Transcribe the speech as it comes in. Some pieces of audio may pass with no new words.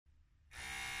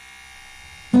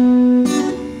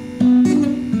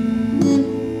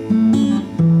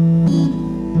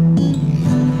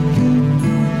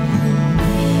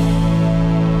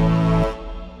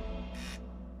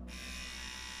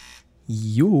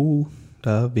Hallo,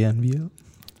 da wären wir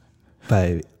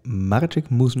bei Marcek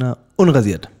Musner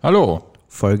unrasiert. Hallo.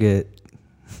 Folge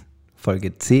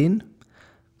 10.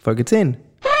 Folge 10.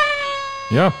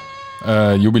 Ja,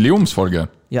 Jubiläumsfolge.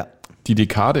 Ja. Die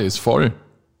Dekade ist voll.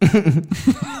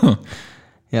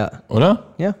 Ja.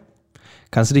 Oder? Ja.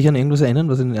 Kannst du dich an irgendwas erinnern,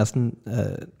 was in den ersten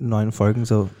 9 Folgen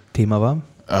so Thema war?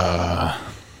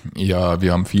 Ja,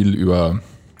 wir haben viel über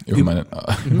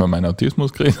meinen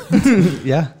Autismus geredet.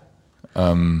 Ja.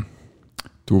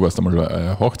 Du warst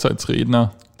einmal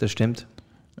Hochzeitsredner. Das stimmt.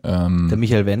 Der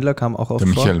Michael Wendler kam auch oft vor. Der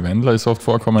Michael Wendler ist oft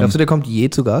vorgekommen. Glaubst du, der kommt je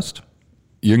zu Gast?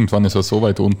 Irgendwann ist er so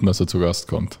weit unten, dass er zu Gast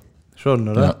kommt. Schon,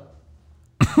 oder? Ja.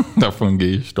 Davon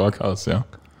gehe ich stark aus, ja.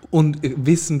 Und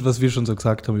wissend, was wir schon so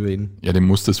gesagt haben über ihn. Ja, dem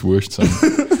muss das wurscht sein.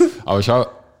 Aber schau,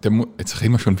 jetzt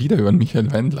reden wir schon wieder über den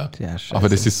Michael Wendler. Ja, scheiße. Aber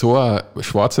das ist so ein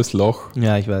schwarzes Loch.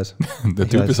 Ja, ich weiß. Der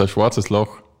Typ ist ein schwarzes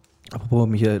Loch. Apropos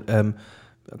Michael,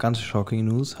 ganz shocking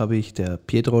News, habe ich, der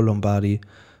Pietro Lombardi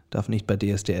darf nicht bei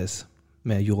DSDS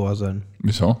mehr Juror sein.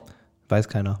 Wieso? Weiß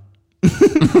keiner.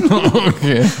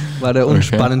 Okay. War der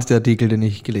unspannendste Artikel, den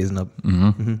ich gelesen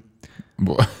habe.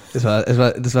 Boah. Das war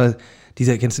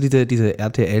kennst du diese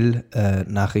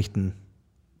RTL-Nachrichten?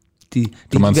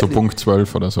 Du meinst so Punkt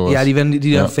 12 oder sowas? Ja, die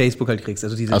du auf Facebook halt kriegst.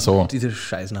 Also diese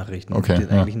Scheißnachrichten, okay, die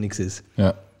eigentlich nichts ist.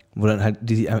 Ja. Wo dann halt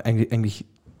die eigentlich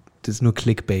das ist nur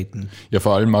Clickbaiten. Ja,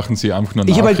 vor allem machen sie einfach nur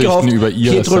Ich habe halt Nachrichten gehofft, über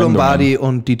ihre Pietro Sendungen. Lombardi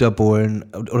und Dieter Bohlen,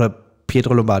 oder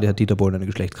Pietro Lombardi hat Dieter Bohlen eine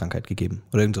Geschlechtskrankheit gegeben.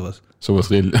 Oder irgend sowas.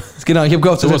 Sowas real. Genau, ich habe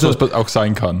gehofft, sowas, was auch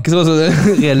sein kann. sowas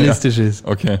realistisch ist.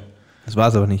 Okay. Das war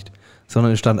es aber nicht.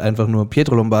 Sondern es stand einfach nur,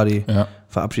 Pietro Lombardi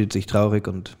verabschiedet sich traurig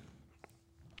und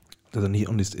dass er nicht,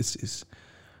 und ist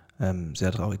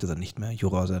sehr traurig, dass er nicht mehr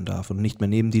Juror sein darf und nicht mehr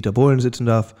neben Dieter Bohlen sitzen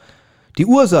darf. Die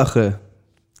Ursache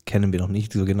kennen wir noch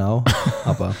nicht so genau,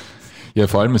 aber... Ja,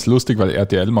 vor allem ist lustig, weil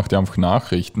RTL macht ja einfach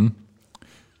Nachrichten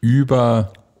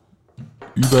über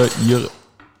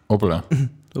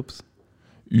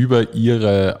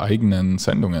ihre eigenen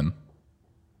Sendungen.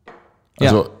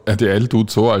 Also RTL tut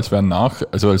so, als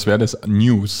wäre das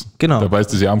News. Genau. Dabei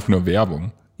ist das ja einfach nur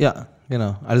Werbung. Ja,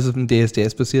 genau. Alles, was im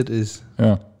DSDS passiert, ist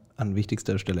an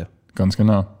wichtigster Stelle. Ganz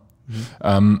genau.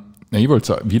 Ich wollte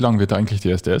sagen, wie lange wird eigentlich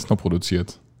DSDS noch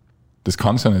produziert? Das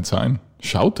kann es ja nicht sein.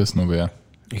 Schaut das noch wer?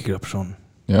 Ich glaube schon.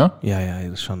 Ja? Ja,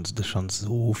 das schon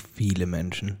so viele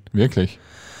Menschen. Wirklich?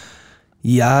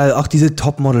 Ja, auch diese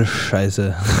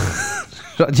Topmodel-Scheiße.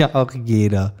 Schaut ja auch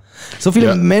jeder. So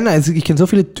viele Männer, also ich kenne so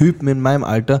viele Typen in meinem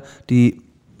Alter, die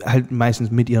halt meistens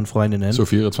mit ihren Freundinnen. So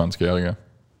 24-Jährige.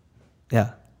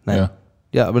 Ja, nein.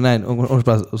 Ja, aber nein, ohne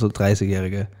Spaß, so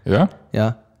 30-Jährige. Ja?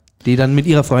 Ja. Die dann mit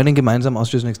ihrer Freundin gemeinsam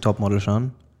Austria's Next Topmodel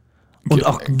schauen. Und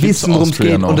auch wissen, worum es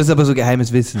geht. Noch? Und das ist aber so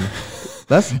geheimes Wissen.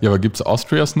 Was? Ja, aber gibt es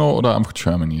Austrias noch oder einfach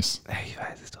Germanys? Ich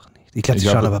weiß es doch nicht. Ich glaube, sie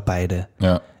schauen aber beide.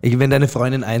 Ja. Wenn deine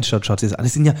Freundin eins schaut sie es an.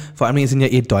 Vor allem sind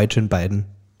ja Deutsche in beiden.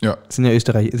 Ja. Es sind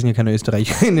ja keine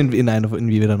Österreicherinnen in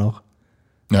wie wieder noch.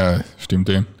 Ja, stimmt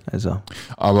eh. Also.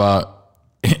 Aber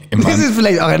das ist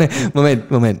vielleicht auch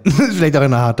Moment. Das ist vielleicht auch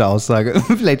eine harte Aussage.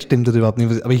 Vielleicht stimmt das überhaupt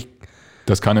nicht. Aber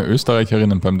dass keine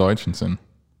Österreicherinnen beim Deutschen sind.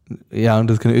 Ja, und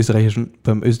dass keine Österreichischen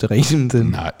beim Österreichischen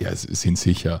sind. Na, ja, es sind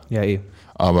sicher. Ja, eh.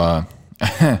 Aber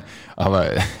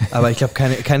ich glaube,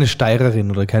 keine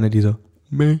Steirerin oder keine, die so,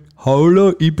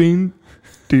 hallo, ich bin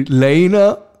die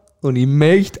Lena und ich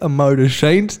möchte einmal das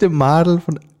schönste Madel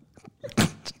von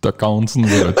der ganzen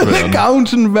Welt werden. Der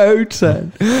ganzen Welt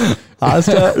sein.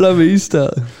 Hasta la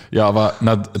vista. Ja,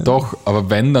 aber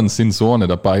wenn, dann sind so eine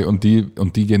dabei und die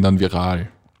gehen dann viral.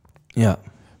 Ja.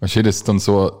 Weißt du, das ist dann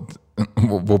so,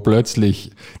 wo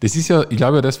plötzlich, das ist ja, ich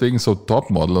glaube ja deswegen so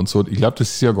Topmodel und so, ich glaube, das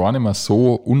ist ja gar nicht mehr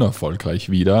so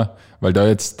unerfolgreich wieder, weil da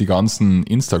jetzt die ganzen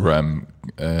Instagram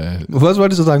was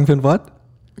wolltest du sagen für ein Wort?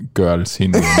 Girls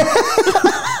hingehen.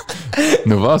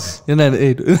 Nur was? Ja, nein,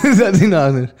 das hat sie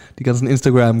auch nicht. Die ganzen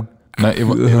Instagram. Nein, ich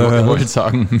wollte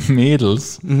sagen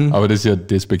Mädels, aber das ist ja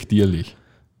despektierlich.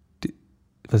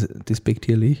 Was,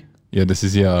 despektierlich? Ja, das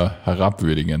ist ja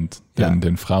herabwürdigend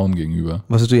den Frauen gegenüber.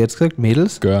 Was hast du jetzt gesagt?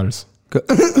 Mädels? Girls.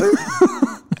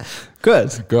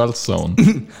 Girls. Girls Zone.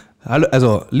 Hallo,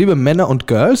 also liebe Männer und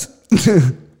Girls.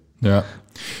 Ja.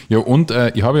 Ja, und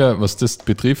ich habe ja, was das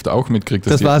betrifft, auch mitgekriegt.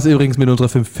 Das war es übrigens mit unserer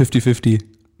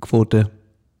 50-50-Quote.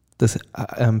 Dass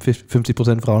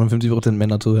 50% Frauen und 50%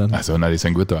 Männer zuhören. Also, nein, die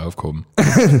sind gut da aufgehoben.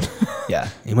 Ja,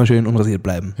 immer schön unrasiert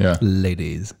bleiben. Ja.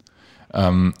 Ladies.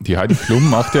 Die Heidi Klum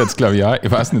macht ja jetzt, glaube ich, ich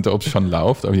weiß nicht, ob es schon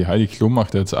läuft, aber die Heidi Klum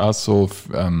macht jetzt auch so.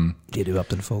 Die hat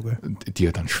überhaupt einen Vogel. Die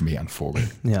hat einen schweren Vogel.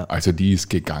 Ja. Also, die ist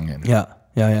gegangen. Ja.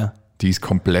 Die ist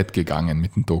komplett gegangen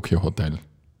mit dem Tokio Hotel.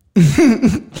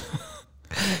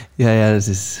 Ja, das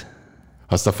ist.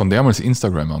 Hast du von der mal das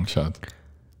Instagram angeschaut?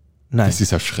 Nein. Das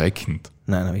ist erschreckend.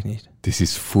 Nein, habe ich nicht. Das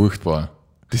ist furchtbar.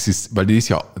 Das ist, weil die ist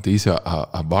ja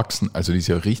erwachsen, also die ist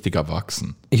ja richtig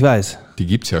erwachsen. Ich weiß. Die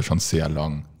gibt es ja schon sehr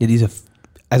lang. Ja, die ist ja,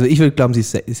 also ich würde glauben,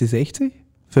 ist sie 60?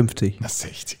 50? Na,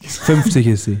 60 ist 50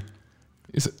 ist sie.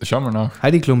 Schau mal nach.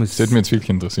 Heidi Klum ist... Das würde mich jetzt wirklich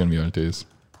interessieren, wie alt die ist.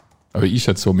 Aber ich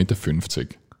schätze so Mitte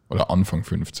 50 oder Anfang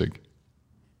 50.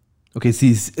 Okay,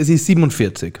 sie ist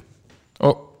 47.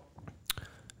 Oh.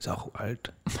 Ist auch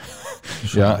alt.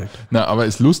 Ja, alt. Na, aber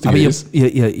das Lustige aber ist...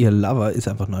 Ihr Lover ist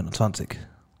einfach 29.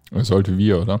 Sollte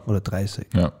wir, oder? Oder 30.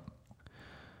 Ja.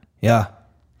 Ja.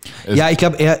 Ja, ich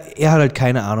glaube, er hat halt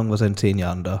keine Ahnung, was er in 10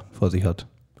 Jahren da vor sich hat.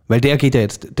 Weil der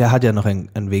hat ja noch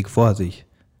einen Weg vor sich.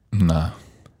 Na.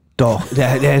 Doch,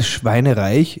 der ist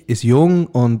schweinereich, ist jung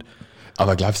und...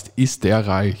 Aber glaubst du, ist der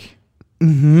reich?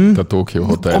 Mhm. Der Tokio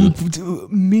Hotel.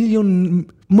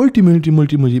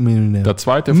 Multimillionär. Der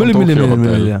zweite von Tokio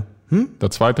Hotel.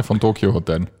 Der zweite von Tokio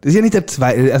Hotel. Das ist ja nicht der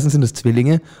zweite. Erstens sind das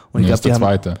Zwillinge. Und ich glaube, der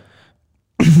zweite.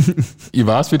 Ich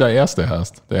weiß, wie der erste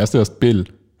heißt. Der erste heißt Bill.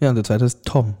 Ja, und der zweite ist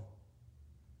Tom.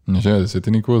 Ja, schön, das hätte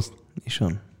ich nicht gewusst. Ich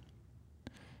schon.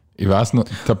 Ich weiß nur,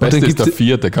 der Beste ist der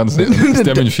vierte. Kannst du, ist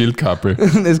der mit dem Schildkappel.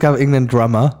 Es gab irgendeinen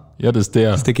Drummer. Ja, das ist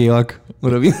der. Das ist der Georg,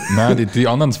 oder wie? Nein, die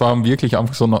anderen zwei haben wirklich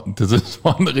einfach so, das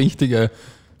waren richtige,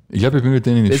 ich glaube, ich bin mit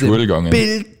denen in die Schule gegangen.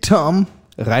 Bill, Tom,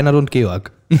 Reinhard und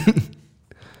Georg.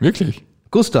 Wirklich?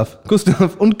 Gustav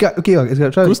und Georg.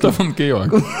 Gustav und Georg.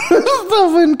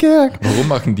 Gustav und Georg. Warum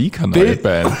machen die keine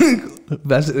Band?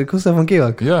 Was? Gustav und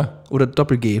Georg? Ja. Oder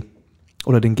Doppel-G.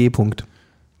 Oder den G-Punkt.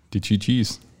 Die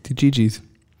GGs. Die GGs.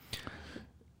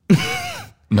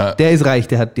 Na. Der ist reich,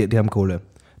 die haben Kohle.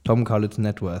 Tom Kaulitz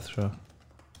Net Worth, schon.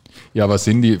 Ja, aber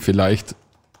sind die vielleicht,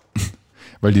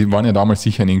 weil die waren ja damals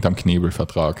sicher in irgendeinem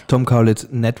Knebelvertrag. Tom Kaulitz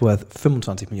Net Worth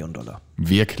 $25 Millionen.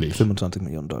 Wirklich? $25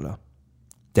 Millionen.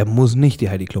 Der muss nicht die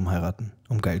Heidi Klum heiraten,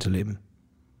 um geil zu leben.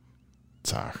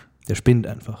 Zach. Der spinnt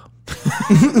einfach.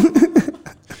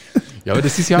 Ja, aber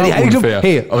das ist ja auch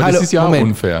unfair. Das ist ja auch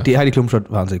unfair. Die Heidi Klum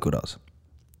schaut wahnsinnig gut aus.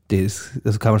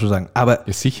 Das kann man schon sagen. Aber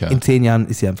ja, sicher. In 10 Jahren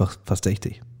ist sie einfach fast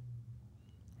 60.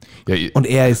 Ja, und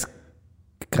er ist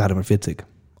gerade mal 40.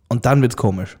 Und dann wird's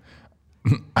komisch.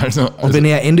 Also, und wenn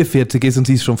er Ende 40 ist und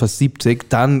sie ist schon fast 70,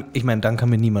 dann kann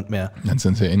mir niemand mehr. Dann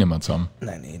sind sie nicht mehr zusammen.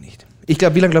 Nein, nicht. Ich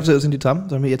glaube, wie lange glaubst du, sind die zusammen?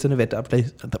 Sollen wir jetzt eine Wette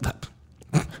abschließen?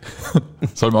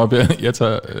 Sollen wir aber jetzt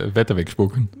eine Wette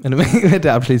wegspucken? Eine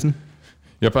Wette abschließen?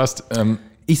 Ja, passt.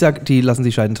 Ich sag, die lassen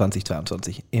sich scheiden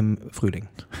 2022 im Frühling.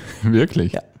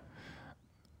 Wirklich? Ja.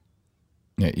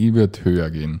 Ja, ich würde höher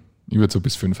gehen. Ich würde so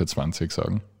bis 25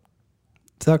 sagen.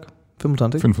 Sag,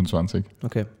 25? 25.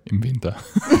 Okay. Im Winter.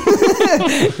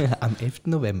 Am 11.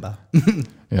 November.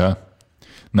 Ja.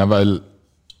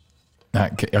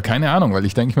 Ja, keine Ahnung, weil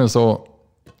ich denke mir so,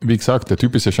 wie gesagt, der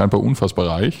Typ ist ja scheinbar unfassbar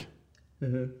reich.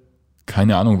 Mhm.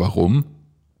 Keine Ahnung warum.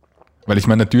 Weil ich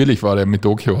meine, natürlich war der mit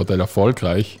Tokio Hotel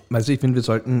erfolgreich. Also ich finde, wir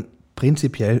sollten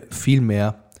prinzipiell viel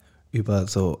mehr über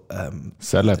so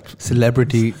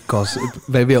Celebrity Gossip,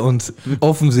 weil wir uns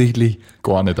offensichtlich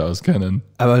gar nicht auskennen.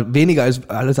 Aber weniger als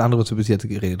alles andere, was wir bis jetzt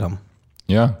geredet haben.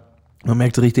 Ja. Man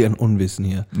merkt so richtig ein Unwissen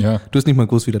hier. Ja. Du hast nicht mal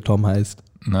gewusst, wie der Tom heißt.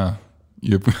 Na,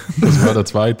 das war der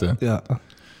zweite. Ja.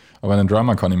 Aber an den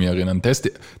Drummer kann ich mich erinnern.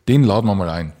 Den laden wir mal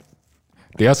ein.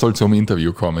 Der soll zum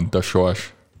Interview kommen, der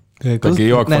Schorsch. Der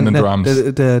Georg von den Drums.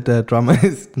 Der Drummer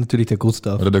ist natürlich der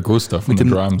Gustav. Oder der Gustav von den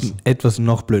Drums. Etwas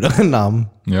noch blöderen Namen.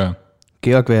 Ja.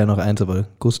 Georg wäre ja noch eins, aber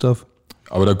Gustav.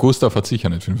 Aber der Gustav hat sicher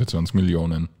nicht 25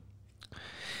 Millionen.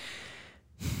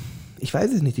 Ich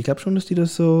weiß es nicht. Ich glaube schon, dass die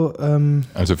das so...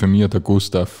 Also für mich hat der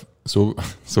Gustav, so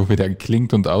wie der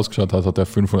klingt und ausgeschaut hat, hat er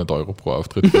 500 € pro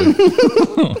Auftritt.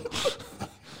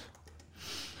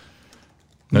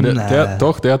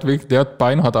 Der hat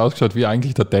beinhart ausgeschaut wie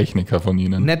eigentlich der Techniker von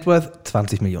ihnen. Net Worth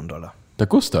 $20 Millionen. Der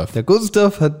Gustav? Der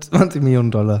Gustav hat $20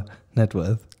 Millionen Net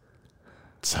Worth.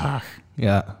 Zach.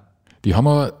 Ja. Die haben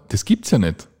aber, das gibt's ja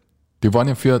nicht. Die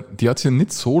hat es ja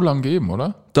nicht so lang gegeben,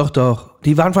 oder? Doch.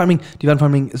 Die waren vor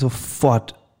allem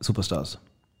sofort Superstars.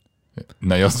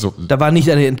 Naja, so. Da war nicht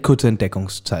eine kurze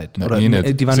Entdeckungszeit. Oder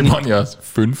nicht. Sie waren ja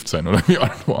 15 oder wie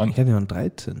alt waren? Ich glaube, die waren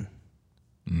 13.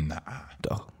 Na.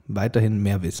 Doch. Weiterhin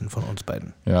mehr Wissen von uns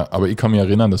beiden. Ja, aber ich kann mich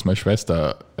erinnern, dass meine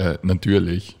Schwester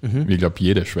natürlich, wie ich glaube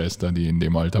jede Schwester, die in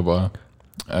dem Alter war,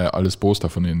 alles Poster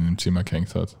von ihnen im Zimmer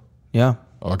gehängt hat. Ja.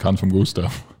 Aber kein vom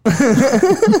Gustav.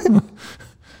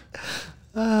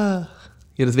 Ja,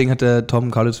 deswegen hat der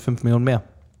Tom Kaulitz 5 Millionen mehr.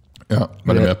 Ja,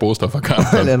 weil er mehr Poster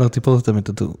verkauft hat. Weil er noch die Poster mit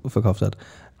dazu verkauft hat.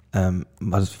 Von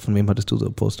wem hattest du so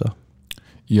ein Poster?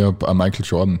 Ich habe ein Michael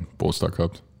Jordan Poster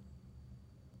gehabt.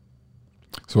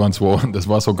 Das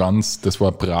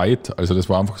war breit, also das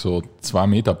war einfach so 2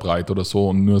 Meter breit oder so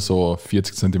und nur so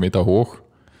 40 Zentimeter hoch.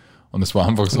 Und es war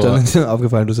einfach so. Und dann ist dir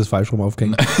aufgefallen, du hast es falsch rum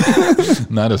aufgehängt.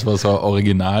 Nein, das war so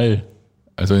Original,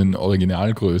 also in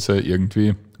Originalgröße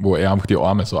irgendwie, wo er einfach die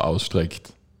Arme so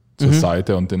ausstreckt zur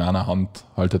Seite und in einer Hand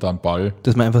haltet er einen Ball.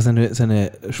 Dass man einfach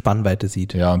seine Spannweite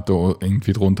sieht. Ja, und da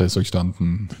irgendwie drunter ist so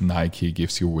gestanden, Nike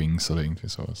gives you wings oder irgendwie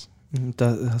sowas.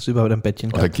 Da hast du überhaupt ein Bettchen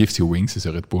gehabt. Oder gives you wings ist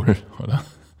ja Red Bull, oder?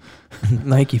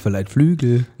 Nike verleiht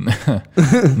Flügel.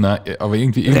 Nein, aber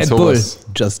irgendwie Red sowas.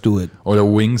 Bull, just do it. Oder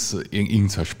Wings, irgendein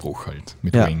so Spruch halt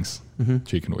mit Wings.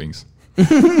 Chicken Wings.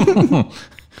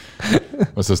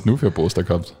 Was hast du für ein Poster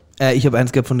gehabt? Ich habe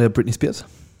eins gehabt von der Britney Spears.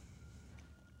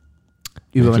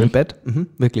 Über meinem Bett.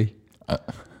 Wirklich.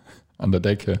 An der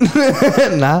Decke?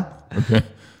 Na. Okay.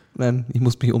 Nein, ich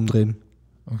muss mich umdrehen.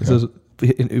 Okay. Also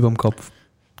über dem Kopf.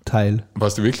 Teil.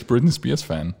 Warst du wirklich Britney Spears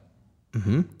Fan?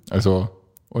 Also,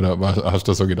 oder hast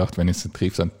du so gedacht, wenn ich sie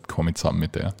triff, dann komme ich zusammen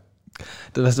mit der?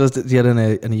 Du weißt was, sie hat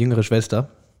eine jüngere Schwester.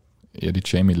 Ja, die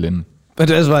Jamie Lynn. Wenn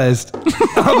du das weißt.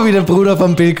 Aber wie der Bruder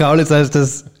von Bill Kaulitz heißt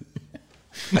das.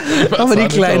 Aber die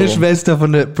kleine Schwester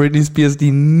von der Britney Spears,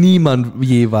 die niemand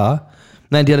je war.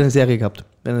 Nein, die hat eine Serie gehabt.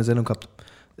 Eine Sendung gehabt.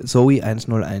 Zoe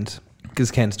 101.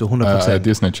 Das kennst du, 100%.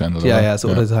 Disney Channel, ja, oder? Ja, so,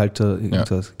 oder ist halt so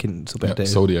Kind, Super Date.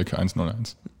 Zodiac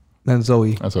 101. Nein,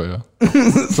 Zoe. Also ja.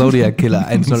 Zodiac Killer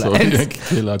 101. Zodiac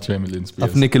Killer Jamie Lynn Spears.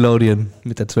 Auf Nickelodeon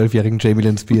mit der 12-jährigen Jamie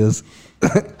Lynn Spears.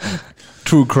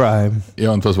 True Crime.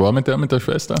 Ja, und was war mit der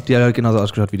Schwester? Die hat halt genauso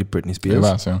ausgeschaut wie die Britney Spears. Ja,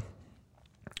 war's, ja.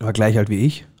 War gleich alt wie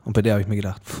ich. Und bei der habe ich mir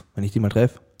gedacht, wenn ich die mal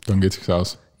treffe. Dann geht's sich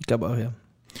aus. Ich glaube auch, ja.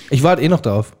 Ich warte noch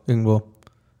drauf, irgendwo.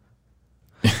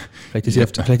 Vielleicht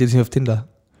ist sie auf Tinder.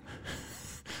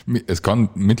 Es kann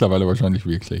mittlerweile wahrscheinlich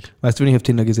wirklich. Weißt du, wen ich auf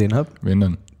Tinder gesehen habe? Wen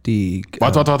denn? Die.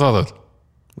 Warte.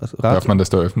 Was, darf man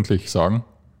das da öffentlich sagen?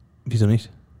 Wieso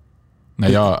nicht?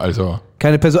 Naja, also.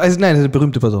 Keine Person, also nein, eine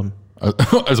berühmte Person.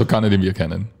 Also keine, die wir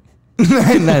kennen.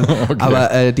 nein. Okay.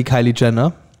 Aber die Kylie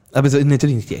Jenner. Aber so,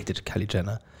 natürlich nicht die echte Kylie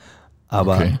Jenner.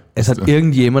 Aber okay.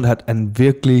 Irgendjemand hat ein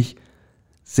wirklich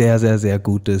sehr, sehr, sehr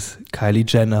gutes Kylie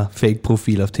Jenner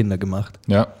Fake-Profil auf Tinder gemacht.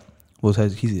 Ja. Wo es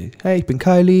halt hieß, hey, ich bin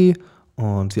Kylie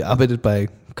und sie arbeitet bei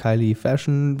Kylie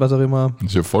Fashion, was auch immer. Das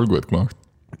ist ja voll gut gemacht.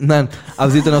 Nein,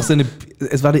 aber sie hat dann auch so eine,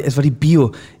 es war die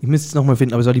Bio, ich müsste es nochmal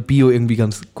finden, aber es war die Bio irgendwie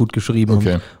ganz gut geschrieben.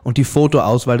 Okay. Und die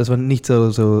Fotoauswahl, das waren nicht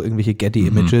so irgendwelche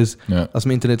Getty-Images aus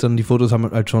dem Internet, sondern die Fotos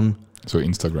haben halt schon... So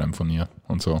Instagram von ihr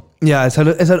und so. Ja, es hat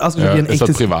ausgeschaut wie ein echtes... Es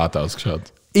hat privat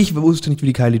ausgeschaut. Ich wusste nicht, wie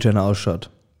die Kylie Jenner ausschaut.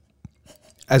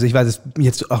 Also ich weiß es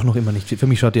jetzt auch noch immer nicht. Für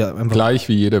mich schaut die einfach... Gleich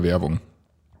wie jede Werbung.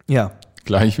 Ja.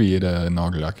 Gleich wie jede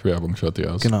Nagellack-Werbung schaut die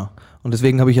aus. Genau. Und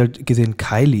deswegen habe ich halt gesehen,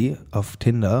 Kylie auf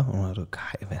Tinder. Und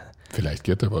vielleicht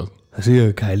geht da was. Also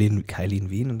hier, Kylie in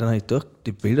Wien. Und dann habe ich durch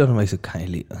die Bilder und dann war ich so,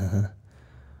 Kylie.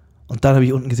 Und dann habe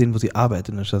ich unten gesehen, wo sie arbeitet.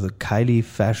 Und dann stand so Kylie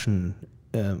Fashion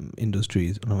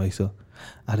Industries. Und dann war ich so,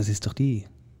 das ist doch die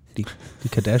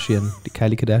Kardashian, die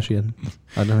Kylie Kardashian.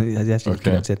 Und dann sie heißt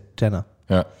Jenner.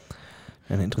 Ja.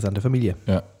 Eine interessante Familie.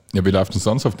 Ja. Ja, wie läuft es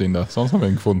sonst auf Tinder? Sonst haben wir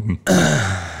ihn gefunden.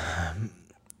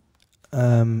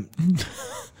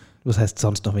 Was heißt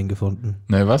sonst noch wen gefunden?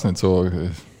 Nein, ich weiß nicht, so.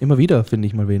 Immer wieder finde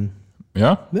ich mal wen.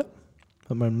 Ja? Ja.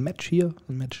 Hab mal ein Match hier,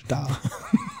 ein Match da.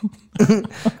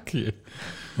 Okay.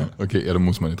 Okay, ja, da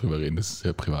muss man nicht drüber reden, das ist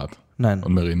sehr privat. Nein.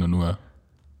 Und wir reden nur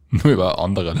über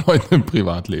andere Leute im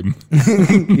Privatleben.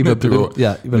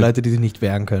 über Leute, die sich nicht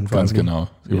wehren können. Ganz genau.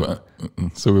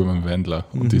 So wie beim Wendler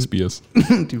und die Spears.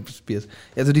 Die Spears.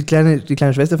 Also die kleine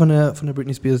Schwester von der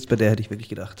Britney Spears, bei der hätte ich wirklich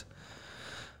gedacht,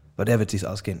 bei der wird es sich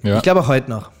ausgehen. Ja. Ich glaube auch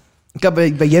heute noch. Ich glaube,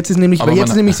 weil jetzt ist nämlich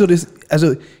so,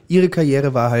 also ihre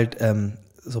Karriere war halt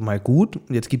so mal gut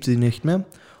und jetzt gibt sie nicht mehr.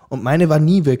 Und meine war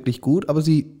nie wirklich gut, aber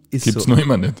sie ist Gibt's noch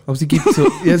immer nicht. Aber sie gibt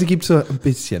so ein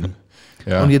bisschen.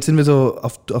 Ja. Und jetzt sind wir so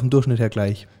auf dem Durchschnitt her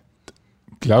gleich.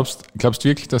 Glaubst du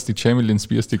wirklich, dass die Jamie Lynn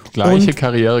Spears die gleiche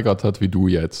Karriere gehabt hat wie du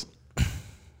jetzt?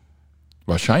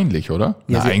 Wahrscheinlich, oder?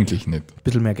 Ja, Nein, eigentlich nicht. Ein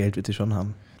bisschen mehr Geld wird sie schon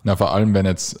haben. Na, vor allem, wenn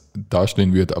jetzt da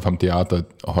stehen wird auf einem Theater,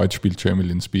 heute spielt Jamie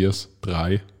Lynn Spears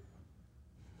 3,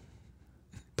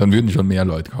 dann würden schon mehr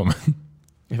Leute kommen.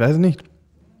 Ich weiß nicht.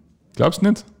 Glaubst du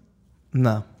nicht?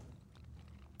 Na.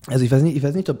 Also ich weiß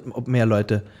nicht, ob mehr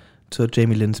Leute zur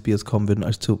Jamie Lynn Spears kommen würden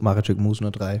als zu Maracek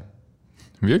Musner 3.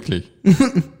 Wirklich?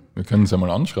 Wir können es ja mal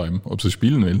anschreiben, ob sie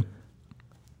spielen will.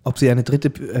 Ob sie eine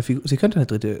dritte Figur... Sie könnte eine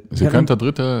dritte... Sie könnte eine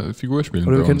dritte Figur spielen.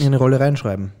 Oder wir könnten ihr eine Rolle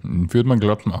reinschreiben. Würde man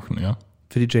glatt machen, ja.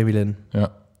 Für die Jamie Lynn. Ja.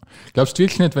 Glaubst du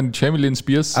wirklich nicht, wenn die Jamie Lynn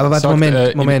Spears... Aber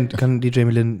warte, Moment. Kann die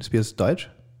Jamie Lynn Spears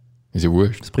Deutsch? Ist ja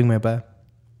wurscht. Das bringen wir ja bei.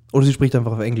 Oder sie spricht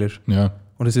einfach auf Englisch. Ja.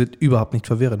 Und es wird überhaupt nicht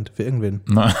verwirrend für irgendwen.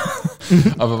 Nein.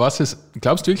 Aber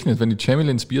glaubst du wirklich nicht, wenn die Jamie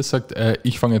Lynn Spears sagt,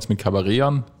 ich fange jetzt mit Kabarett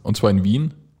an, und zwar in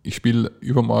Wien, ich spiele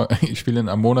in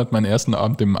einem Monat meinen ersten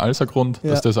Abend im Alsergrund,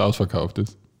 dass das ausverkauft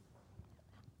ist?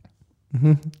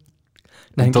 Mhm.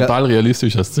 Nein, ein total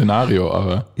realistisches Szenario,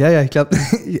 aber... Ja, ich glaube,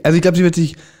 sie wird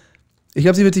sich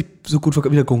so gut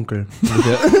wieder gunkeln.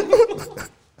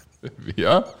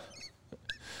 Ja?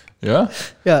 Ja?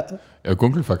 Ja. Ja,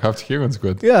 Gunkel verkauft sich hier ganz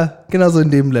gut. Ja, genauso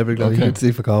in dem Level, glaube ich, wird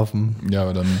sie verkaufen. Ja,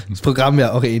 aber dann... Das Programm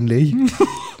ja auch ähnlich.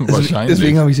 Wahrscheinlich.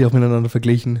 Deswegen habe ich sie auch miteinander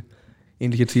verglichen.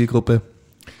 Ähnliche Zielgruppe.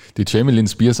 Die Jamie Lynn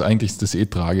Spears, eigentlich ist das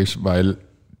tragisch, weil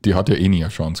die hat ja nie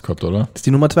eine Chance gehabt, oder? Das ist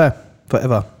die Nummer 2.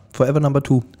 Forever. Forever Number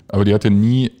 2. Aber die hat ja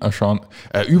nie eine Chance.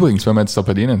 Übrigens, wenn wir jetzt da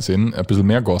bei denen sind, ein bisschen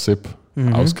mehr Gossip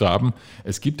ausgraben.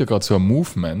 Es gibt ja gerade so ein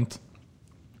Movement,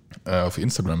 auf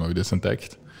Instagram habe ich das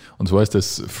entdeckt. Und zwar ist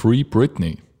das Free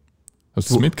Britney. Hast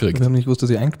du das mitgekriegt? Wir haben nicht gewusst, dass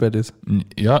sie eingesperrt ist.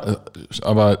 Ja,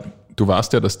 aber du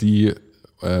weißt ja, dass die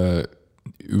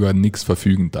über nichts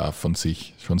verfügen darf von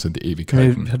sich, schon seit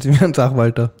Ewigkeiten. Nee, hat sie mir einen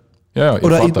Sachwalter. Ja, ihr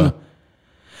Oder Vater.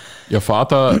 Ihr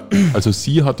Vater, also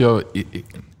sie hat ja,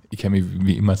 ich kenne mich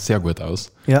wie immer sehr gut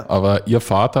aus, aber ihr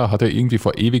Vater hat ja irgendwie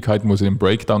vor Ewigkeiten, wo sie den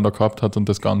Breakdown da gehabt hat und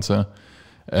das Ganze,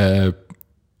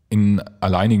 in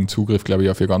alleinigen Zugriff, glaube ich,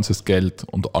 auf ihr ganzes Geld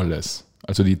und alles.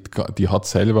 Also die hat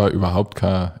selber überhaupt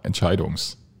keine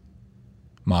Entscheidungsmacht.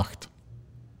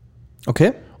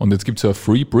 Okay. Und jetzt gibt es ja ein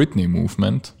Free Britney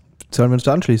Movement. Sollen wir uns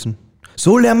da anschließen?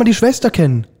 So lernen wir die Schwester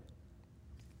kennen.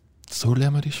 So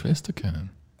lernen wir die Schwester kennen.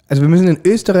 Also wir müssen in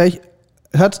Österreich,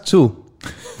 hört zu.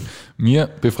 Mir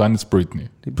befreien jetzt Britney.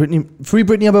 Free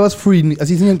Britney, aber was free?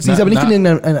 Also sie ist aber nicht in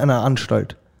einer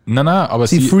Anstalt. Nein, aber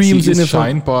sie ist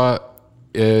scheinbar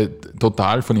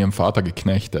total von ihrem Vater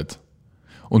geknechtet.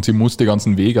 Und sie muss die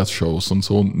ganzen Vegas-Shows und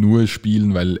so nur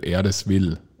spielen, weil er das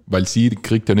will. Weil sie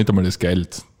kriegt ja nicht einmal das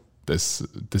Geld, das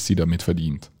sie damit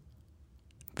verdient.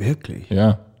 Wirklich?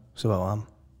 Ja. So warm.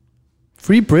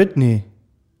 Free Britney.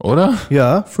 Oder?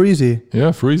 Ja, Freezy.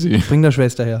 Ja, Freezy. Bring der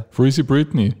Schwester her. Freezy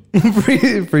Britney.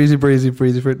 Freezy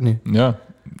Britney. Ja,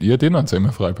 ihr den hat sie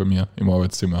immer frei bei mir im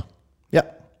Arbeitszimmer. Ja.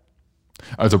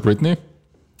 Also Britney,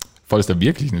 falls der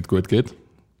wirklich nicht gut geht,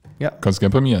 kannst du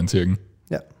gerne bei mir einziehen.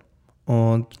 Ja.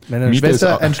 Und wenn deine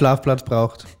Schwester einen Schlafplatz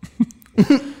braucht.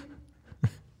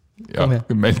 Ja,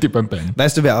 melde dich beim Ben.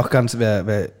 Weißt du,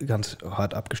 wer ganz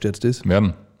hart abgestürzt ist?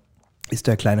 Werden. Ist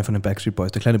der Kleine von den Backstreet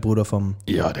Boys, der kleine Bruder vom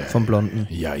Blonden.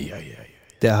 Ja.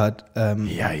 Der hat,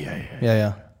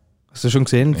 Ja. Hast du schon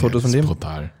gesehen, Fotos von dem? Das ist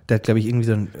brutal. Der hat, glaube ich, irgendwie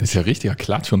so ein... Das ist ja richtiger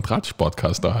Klatsch- und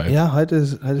Tratsch-Podcast da halt. Ja, heute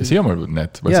ist... Das ist ja mal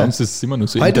nett, weil sonst ist es immer nur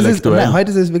so intellektuell.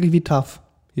 Heute ist es wirklich wie tough.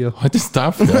 Hier. Heute ist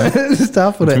tough, ja. Das ist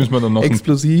tough oder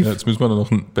explosiv. Jetzt müssen wir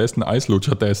noch einen besten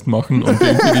Eislutscher-Test machen und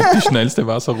irgendwie die schnellste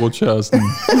Wasserrutsche aus dem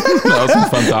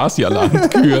Phantasialand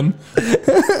küren.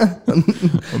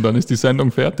 Und dann ist die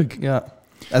Sendung fertig. Ja.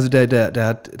 Also der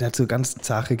hat so ganz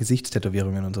zarte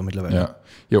Gesichtstätowierungen und so mittlerweile.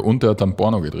 Ja, und der hat dann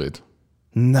Porno gedreht.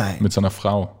 Nein. Mit seiner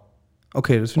Frau.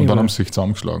 Okay, das finde ich. Und dann haben sie sich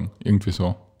zusammengeschlagen. Irgendwie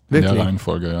so. Wirklich? In der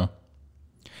Reihenfolge, ja.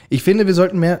 Ich finde, wir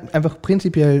sollten mehr einfach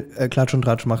prinzipiell Klatsch und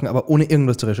Tratsch machen, aber ohne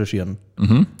irgendwas zu recherchieren.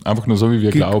 Mhm. Einfach nur so, wie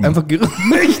wir glauben. Einfach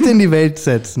Gerüchte in die Welt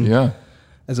setzen. Ja.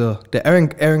 Also, der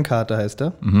Aaron Carter heißt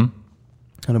er. Mhm.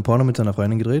 Hat einen Porno mit seiner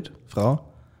Freundin gedreht, Frau.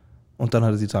 Und dann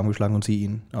hat er sie zusammengeschlagen und sie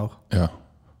ihn auch. Ja.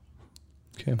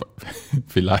 Okay.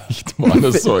 Vielleicht war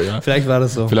das so, ja. Vielleicht war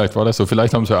das so.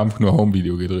 Vielleicht haben sie einfach nur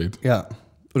Home-Video gedreht. Ja.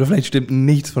 Oder vielleicht stimmt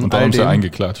nichts von all dem. Und dann haben sie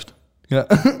eingeklatscht. Ja.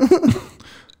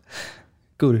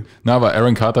 Cool. Na, aber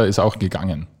Aaron Carter ist auch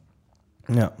gegangen.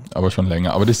 Ja. Aber schon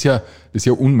länger. Aber das ist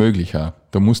ja unmöglicher.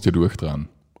 Da musst du durch dran.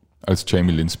 Als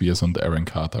Jamie Lynn Spears und Aaron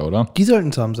Carter, oder? Die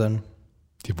sollten zusammen sein.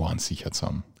 Die waren sicher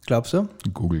zusammen. Glaubst du?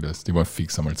 Google das. Die waren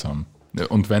fix einmal zusammen.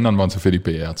 Und wenn, dann waren sie für die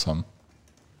PR zusammen.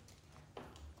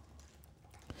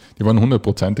 Die waren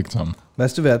 100%ig zusammen.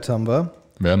 Weißt du, wer zusammen war?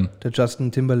 Wer? Der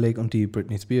Justin Timberlake und die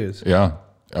Britney Spears. Ja,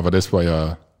 aber das war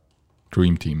ja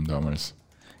Dream Team damals.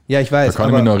 Ja, ich weiß. Da kann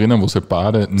ich mich noch erinnern, wo sie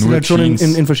beide nur sind halt Jeans...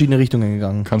 schon in verschiedene Richtungen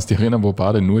gegangen. Kannst du dich erinnern, wo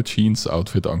beide nur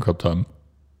Jeans-Outfit angehabt haben?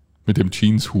 Mit dem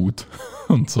Jeans-Hut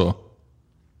und so.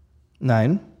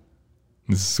 Nein.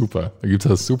 Das ist super. Da gibt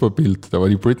es ein super Bild. Da war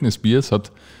die Britney Spears,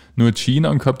 hat nur Jean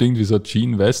angehabt, irgendwie so eine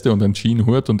Jean-Weste und einen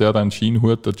Jean-Hut und der hat einen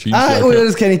Jean-Hut, der Jeans-Jacke. Oh,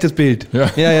 das kenne ich, das Bild.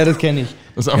 Ja, das kenne ich.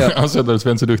 Das aussieht, als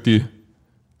wären sie durch die...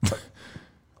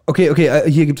 Okay,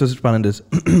 hier gibt es was Spannendes.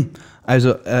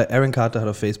 Also, Aaron Carter hat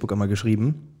auf Facebook einmal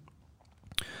geschrieben,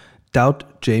 Doubt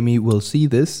Jamie will see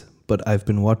this, but I've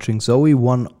been watching Zoe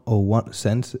 101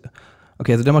 since...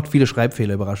 Okay, also der macht viele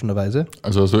Schreibfehler, überraschenderweise.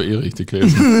 Also so richtig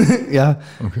gelesen. Ja.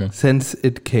 Okay. Since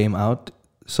it came out,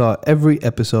 saw every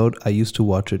episode, I used to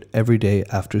watch it every day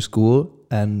after school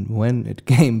and when it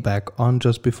came back on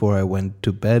just before I went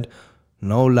to bed,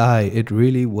 no lie, it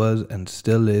really was and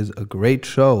still is a great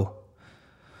show.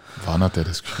 Wann hat er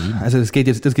das geschrieben? Also das geht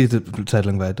jetzt eine Zeit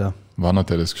lang weiter. Wann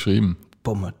hat er das geschrieben?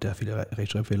 Boom, hat der viele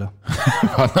Rechtschreibfehler.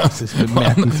 Das ist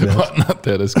bemerkenswert. Wann hat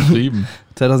er das geschrieben?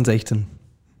 2016.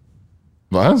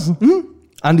 Was?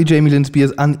 An die Jamie Lynn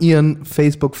Spears, an ihren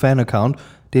Facebook-Fan-Account,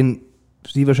 den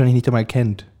sie wahrscheinlich nicht einmal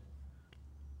kennt.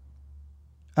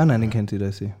 Ah nein, den kennt sie, da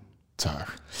ist sie.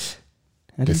 Zach.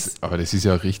 Ja, aber das ist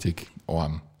ja richtig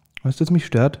arm. Weißt du, was mich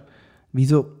stört?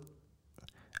 Wieso?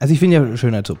 Also ich finde ja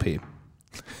Schönheits-OP.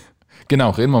 Genau,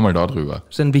 reden wir mal darüber.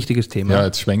 Das ist ein wichtiges Thema. Ja,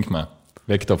 jetzt schwenk mal.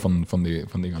 Weg davon von den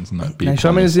ganzen Bildern. Ich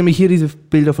schaue mir jetzt nämlich hier diese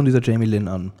Bilder von dieser Jamie Lynn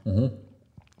an.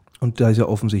 Und da ist ja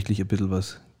offensichtlich ein bisschen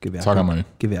was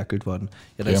gewerkelt worden.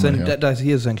 Ja,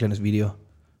 hier ist ein kleines Video,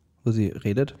 wo sie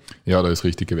redet. Ja, da ist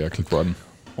richtig gewerkelt worden.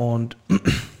 Und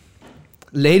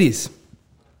Ladies,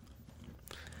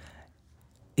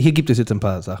 hier gibt es jetzt ein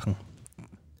paar Sachen.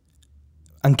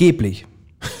 Angeblich,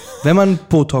 wenn man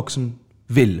Botoxen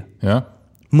will,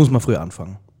 muss man früher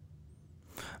anfangen.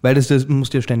 Weil das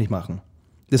musst du ja ständig machen.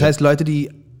 Das heißt, Leute, die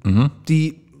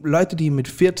mit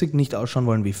 40 nicht ausschauen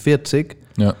wollen wie 40,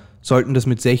 sollten das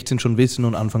mit 16 schon wissen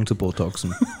und anfangen zu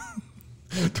Botoxen.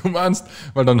 Du meinst,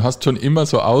 weil dann hast du schon immer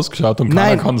so ausgeschaut und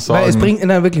keiner kann sagen. Weil es bringt,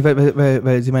 wirklich,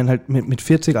 weil sie meinen halt, mit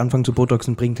 40 anfangen zu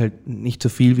Botoxen bringt halt nicht so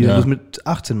viel, wie du es mit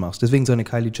 18 machst. Deswegen so eine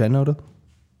Kylie Jenner, oder?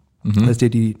 Das ist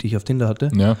die ich auf Tinder hatte.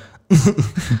 Ja.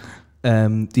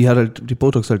 Die hat halt die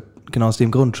Botox halt genau aus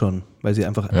dem Grund schon, weil sie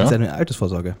einfach, das ist eine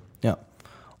Altersvorsorge. Ja.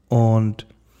 Und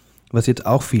was jetzt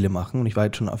auch viele machen, und ich war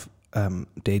jetzt schon auf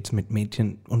Dates mit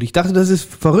Mädchen und ich dachte, das ist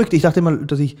verrückt. Ich dachte immer,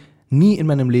 dass ich nie in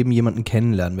meinem Leben jemanden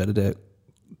kennenlernen werde, der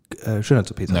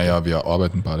Schönheits-OP sagt. Naja, wir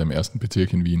arbeiten beide im 1.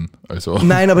 Bezirk in Wien. Also.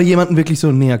 Nein, aber jemanden wirklich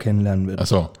so näher kennenlernen wird. Ach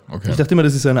so, okay. Ich dachte immer,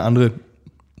 das ist eine andere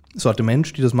Sorte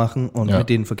Mensch, die das machen und mit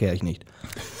denen verkehre ich nicht.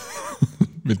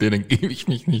 Mit denen gebe ich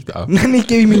mich nicht ab. Nein, nicht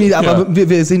gebe ich mich nicht ab, aber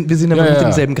wir sind aber nicht in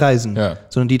denselben Kreisen. Ja.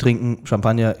 Sondern die trinken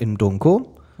Champagner in Do &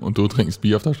 Co. Und du trinkst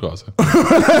Bier auf der Straße.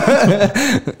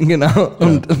 Genau.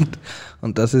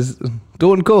 Und das ist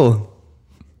Do & Co.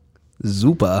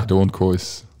 Super. Do & Co.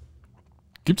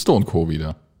 Gibt's Do & Co.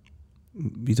 wieder?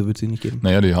 Wieso wird es sie nicht geben?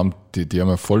 Naja, die haben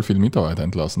ja voll viele Mitarbeiter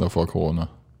entlassen da vor Corona.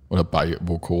 Oder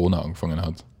wo Corona angefangen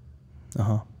hat.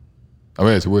 Aha.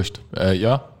 Aber ist wurscht.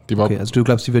 Okay, also du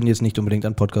glaubst, die würden jetzt nicht unbedingt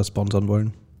einen Podcast sponsern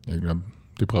wollen? Ich glaube,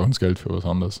 die brauchen das Geld für was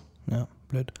anderes. Ja,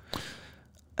 blöd.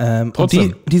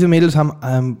 Trotzdem. Diese Mädels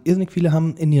haben, irrsinnig viele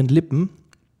haben in ihren Lippen,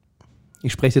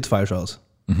 ich spreche es jetzt falsch aus,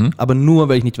 aber nur,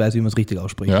 weil ich nicht weiß, wie man es richtig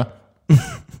ausspricht. Ja.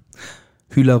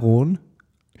 Hyaluron.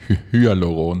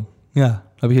 Hyaluron. Ja,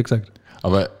 habe ich ja gesagt.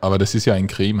 Aber das ist ja in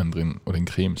Cremen drin, oder in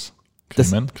Cremes.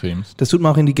 Cremes. Das tut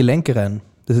man auch in die Gelenke rein.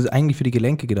 Das ist eigentlich für die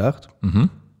Gelenke gedacht.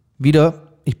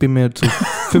 Wieder, ich bin mir zu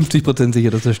 50% sicher,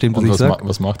 dass das stimmt, was ich sage.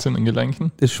 Was macht es in den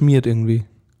Gelenken? Das schmiert irgendwie.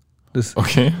 Das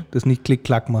nicht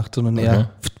Klick-Klack macht, sondern eher.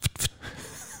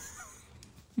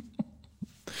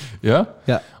 Ja?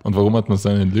 Ja. Und warum hat man es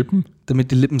dann in den Lippen? Damit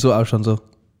die Lippen so ausschauen, so.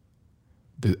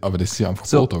 Aber das ist ja einfach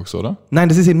so. Botox, oder? Nein,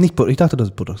 das ist eben nicht Botox. Ich dachte, das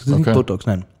ist Botox. Das ist nicht Botox,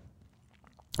 nein.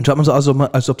 Und schaut man so aus,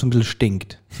 als ob es ein bisschen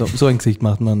stinkt. So ein Gesicht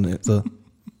macht man. So.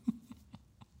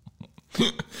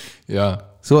 Ja.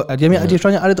 So, die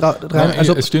schauen ja alle rein,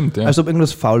 als ob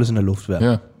irgendwas Faules in der Luft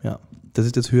wäre. Ja. Das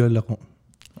ist das Hyaluron.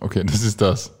 Okay, das ist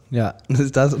das. Ja, das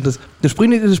ist das. Und das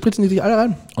spritzen die sich alle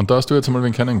rein. Und da hast du jetzt mal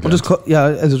wen kennengelernt?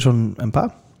 Also schon ein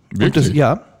paar. Wirklich?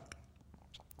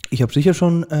 Ich habe sicher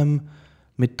schon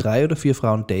mit 3 oder 4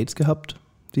 Frauen Dates gehabt,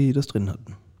 die das drin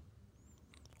hatten.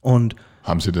 Und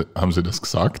haben sie das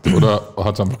gesagt? Oder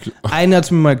hat es einfach... Eine hat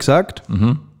es mir mal gesagt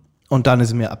und dann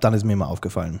ist mir immer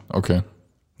aufgefallen. Okay.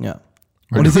 Ja.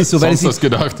 Und es ist so, weil sonst hast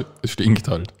gedacht, es stinkt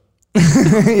halt.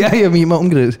 Ja, ich habe mich immer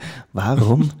umgedreht.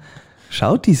 Warum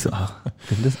schaut die so?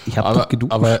 Ich habe doch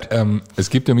geduscht. Aber es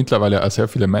gibt ja mittlerweile auch sehr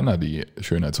viele Männer, die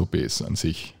Schönheits-OPs an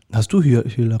sich. Hast du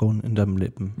Hyaluron in deinem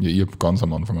Lippen? Ja, ich habe ganz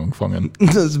am Anfang angefangen.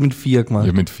 Das ist mit 4 gemacht. Ich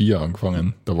habe mit 4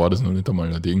 angefangen. Da war das noch nicht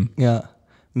einmal ein Ding. Ja.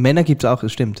 Männer gibt es auch,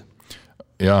 das stimmt.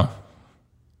 Ja.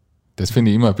 Das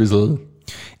finde ich immer ein bisschen...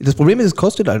 Das Problem ist, es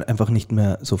kostet halt einfach nicht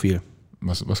mehr so viel.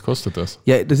 Was kostet das?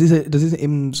 Ja, das ist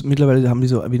eben, mittlerweile haben die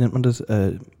so, wie nennt man das?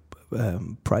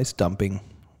 Price Dumping,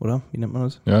 oder? Wie nennt man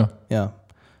das? Ja. Ja.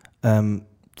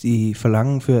 Die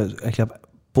verlangen ich glaube,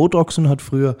 Botoxen hat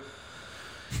früher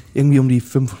irgendwie um die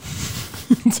 5...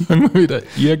 Sagen wir wieder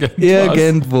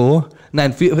irgendwo.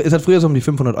 Nein, es hat früher so um die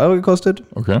 500 € gekostet.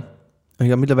 Okay. Und ich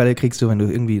glaube, mittlerweile kriegst du, wenn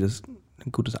du irgendwie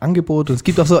ein gutes Angebot, und es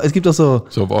gibt auch so ein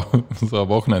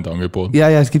Wochenendangebot. Ja,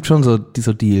 es gibt schon so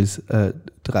Deals,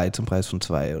 3 zum Preis von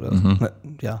 2 oder so.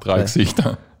 Ja, 3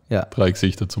 Gesichter. Ja. 3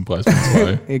 Gesichter zum Preis von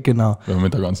 2. Genau. Wenn man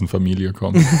mit der ganzen Familie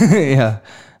kommt. Ja,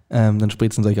 dann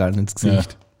spritzen sie euch allen ins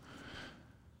Gesicht.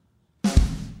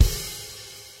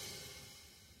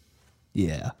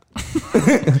 Yeah.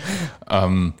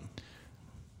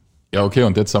 Ja, okay,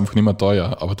 und jetzt einfach nicht mehr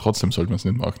teuer, aber trotzdem sollte man es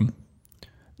nicht machen.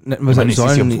 Ne, Es ist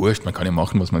ja wurscht, man kann ja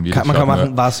machen, was man will. Man kann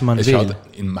machen, was man will.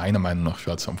 In meiner Meinung nach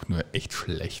schaut es einfach nur echt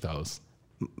schlecht aus.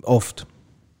 Oft.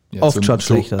 Ja, Oft schaut es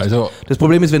schlecht aus. Also, das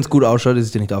Problem ist, wenn es gut ausschaut, ist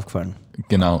es dir nicht aufgefallen.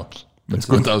 Genau. Wenn es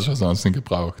gut ausschaut, hast du es nicht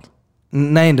gebraucht.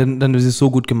 Nein, dann ist es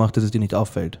so gut gemacht, dass es dir nicht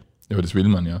auffällt. Ja, aber das will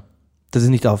man ja. Dass es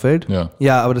nicht auffällt? Ja.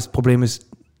 Ja, aber das Problem ist,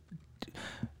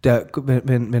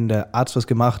 wenn der Arzt was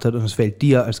gemacht hat und es fällt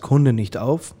dir als Kunde nicht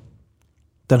auf,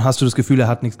 dann hast du das Gefühl, er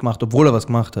hat nichts gemacht, obwohl er was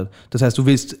gemacht hat. Das heißt, du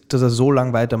willst, dass er so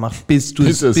lange weitermacht, bis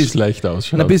es schlecht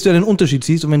ausschaut. Bis du einen Unterschied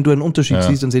siehst. Und wenn du einen Unterschied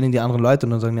siehst, dann sehen ihn die anderen Leute und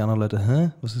dann sagen die anderen Leute,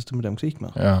 hä, was hast du mit deinem Gesicht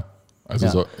gemacht? Ja, also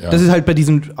so. Ja. Das ist halt bei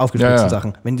diesen aufgespritzten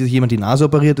Sachen. Wenn sich jemand die Nase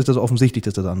operiert, ist das offensichtlich,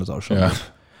 dass das anders ausschaut. Ja.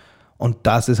 Und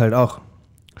das ist halt auch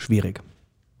schwierig.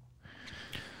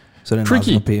 So eine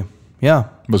Nasen-OP.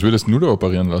 Ja. Was würdest du da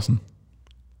operieren lassen?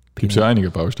 Gibt es ja einige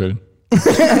Baustellen.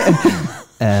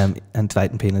 Einen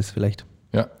zweiten Penis vielleicht.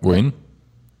 Ja, wohin?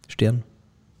 Stirn.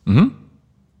 Mhm.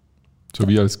 So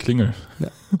wie als Klingel. Ja.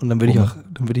 Und dann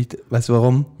würde ich weißt du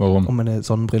warum? Warum? Um meine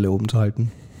Sonnenbrille oben zu halten.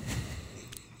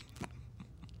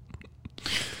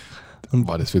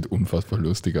 Boah, das wird unfassbar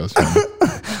lustig aussehen.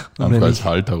 Einfach als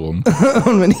Halterung.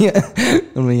 Und wenn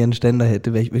ich einen Ständer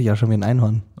hätte, würde ich auch schon wie ein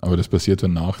Einhorn. Aber das passiert,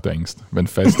 wenn du nachdenkst. Wenn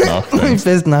du fest nachdenkst. Wenn ich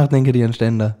fest nachdenke, die einen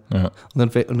Ständer. Ja.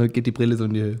 Und dann geht die Brille so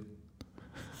in die Höhe.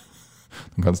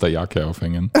 Dann kannst du eine Jacke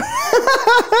aufhängen.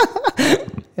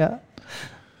 Ja,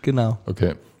 genau.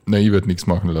 Okay. Nein, ich würde nichts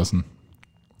machen lassen.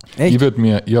 Echt?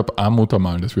 Ich habe ein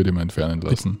Muttermal, das würde ich mir entfernen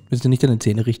lassen. Willst du nicht deine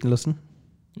Zähne richten lassen?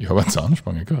 Ich habe eine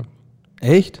Zahnspange gehabt.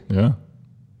 Echt? Ja.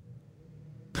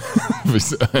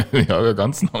 Ich habe ja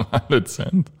ganz normale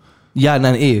Zähne. Ja,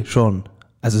 nein, schon.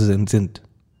 Also sind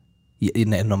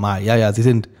normal. Ja, sie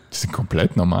sind. Die sind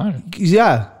komplett normal.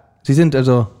 Ja, sie sind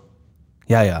also.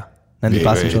 Ja. Nein, die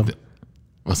passen schon.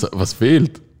 Was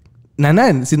fehlt?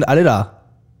 Nein, sind alle da.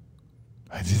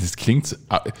 Das klingt so,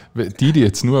 die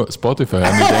jetzt nur Spotify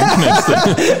haben, die denken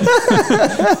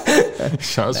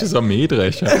jetzt, schau aus wie so ein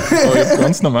Mähdrescher. Aber ich habe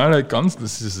ganz normale,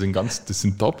 das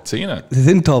sind Top-Zähne. Sie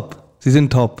sind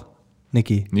top,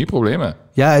 Niki. Nie Probleme.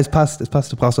 Ja, es passt.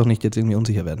 Du brauchst auch nicht jetzt irgendwie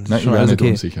unsicher werden. Nein, ich werde nicht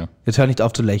unsicher. Jetzt hör nicht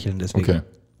auf zu lächeln, deswegen.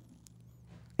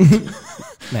 Okay.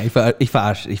 Nein, ich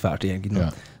verarsche dich eigentlich nur.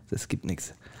 Ja. Das gibt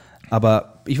nichts.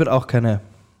 Aber ich würde auch mir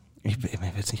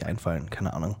wird es nicht einfallen,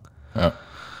 keine Ahnung. Ja.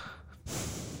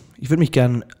 Ich würde mich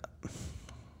gern,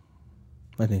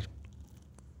 weiß nicht.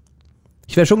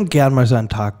 Ich wäre schon gern mal so einen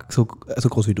Tag so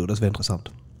groß wie du, das wäre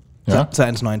interessant. Ja? So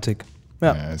 1,90.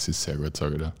 Ja, es ist sehr gut,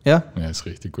 sage ich dir. Ja? Ja, ist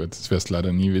richtig gut. Das wirst du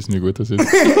leider nie wissen, wie gut das ist.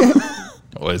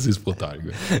 Aber es ist brutal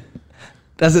gut.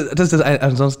 Das ist das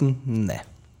ansonsten, ne,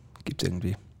 gibt's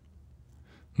irgendwie.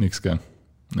 Nichts gern.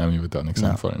 Nein, mir wird auch nichts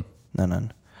einfallen.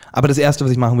 Nein. Aber das Erste,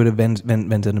 was ich machen würde, wenn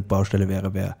es eine Baustelle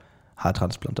wäre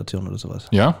Haartransplantation oder sowas.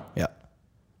 Ja? Ja.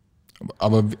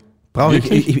 Aber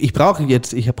ich brauche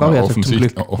jetzt zum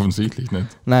Glück. Offensichtlich nicht.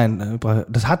 Nein,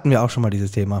 das hatten wir auch schon mal,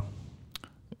 dieses Thema.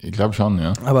 Ich glaube schon,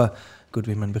 ja. Aber gut,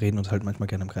 wir reden uns halt manchmal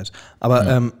gerne im Kreis.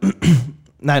 Aber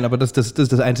nein, aber das ist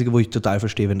das Einzige, wo ich total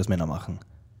verstehe, wenn das Männer machen.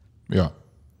 Ja.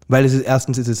 Weil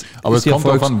erstens ist aber es die kommt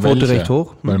darauf an, welche, recht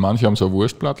hoch. Weil manche haben so ein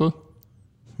Wurstplattel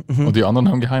und die anderen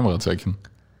haben Geheimratsecken.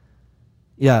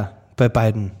 Ja, bei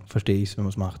beiden verstehe ich es, wenn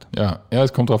man es macht. Ja,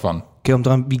 es kommt drauf an. Kommt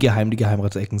dran, wie geheim die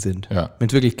Geheimratsecken sind. Ja. Wenn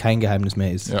es wirklich kein Geheimnis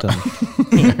mehr ist, dann.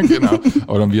 Ja, genau.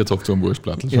 Aber dann wird es oft so ein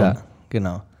Wurstplattel schon. Ja,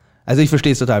 genau. Also ich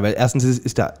verstehe es total, weil erstens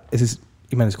ich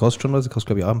meine, es kostet schon was, es kostet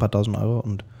glaube ich auch ein paar tausend Euro,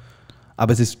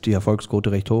 aber es ist die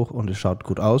Erfolgsquote recht hoch und es schaut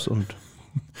gut aus und.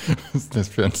 Was ist das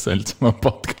für ein seltsamer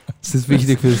Podcast? Das ist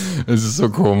wichtig fürs. Es ist so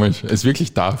komisch. Es ist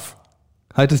wirklich tough.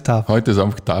 Heute ist tough. Heute ist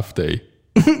einfach Tough Day.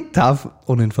 TAF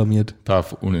uninformiert.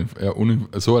 TAF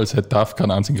so als hätte TAF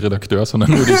keinen einzigen Redakteur, sondern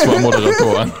nur die 2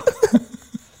 Moderatoren.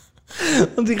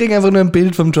 Und sie kriegen einfach nur ein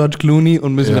Bild vom George Clooney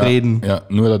und müssen reden. Ja,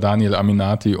 nur der Daniel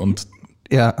Aminati und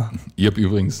ja. Ich habe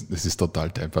übrigens, das ist total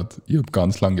deppert, ich habe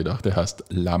ganz lange gedacht, der heißt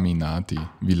Laminati,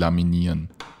 wie laminieren,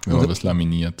 wenn man was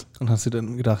laminiert. Und hast du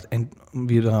dann gedacht,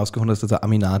 wie du dann rausgefunden hast, dass er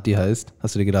Aminati heißt,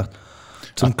 hast du dir gedacht,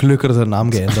 zum Glück hat er seinen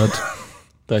Namen geändert.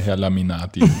 Der Herr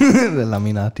Laminati. Der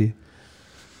Laminati.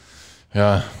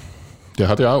 Ja, der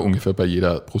hat ja auch ungefähr bei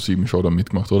jeder Pro7-Show da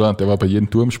mitgemacht, oder? Der war bei jedem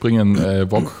Turmspringen,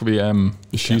 Wok-WM,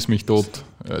 ich schieß mich tot.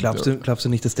 Glaubst du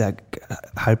nicht, dass der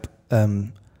halb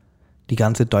die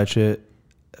ganze deutsche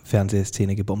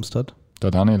Fernsehszene gebumst hat? Der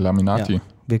Daniel Laminati? Ja.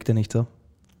 Wirkt der nicht so?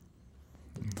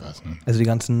 weiß nicht. Also die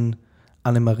ganzen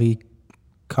Annemarie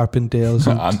Carpendales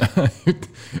und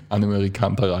Annemarie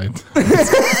Kantereit.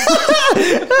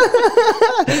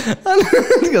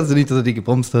 Kannst du nicht, dass er die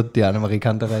gebumst hat, die Annemarie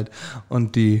Kantereit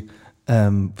und die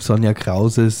Sonja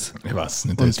Krauses. Ich weiß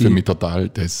nicht, der ist für mich total,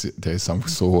 der ist einfach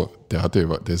so, der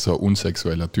ist so ein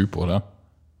unsexueller Typ, oder?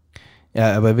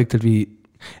 Ja, aber er wirkt halt wie,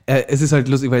 es ist halt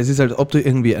lustig, weil es ist halt, ob du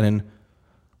irgendwie einen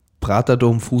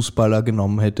Praterdom-Fußballer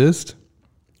genommen hättest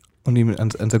und ihn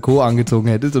ans Sakko angezogen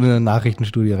hättest und in eine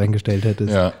Nachrichtenstudie reingestellt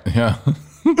hättest. Ja.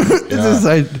 Das ist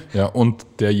halt. Ja, und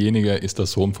derjenige ist der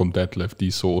Sohn von Detlef,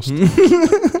 die Soest.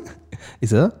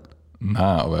 Ist er?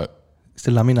 Na, aber. Ist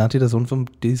der Laminati der Sohn von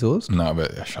die Soest? Na, aber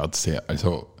er schaut sehr,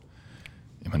 also,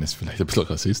 ich meine, das ist vielleicht ein bisschen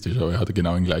rassistisch, aber er hatte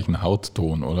genau den gleichen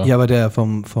Hautton, oder? Ja, aber der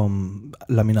vom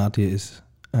Laminati ist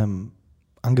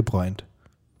angebräunt.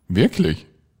 Wirklich?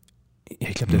 Ja,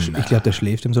 ich glaube, der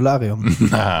schläft im Solarium.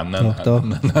 Nein.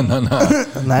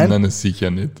 Nein,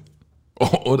 sicher nicht.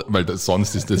 Oder, weil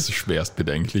sonst ist das schwerst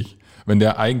bedenklich. Wenn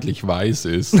der eigentlich weiß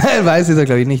ist. Nein, weiß ist er,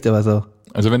 glaube ich, nicht, aber so.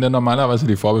 Also wenn der normalerweise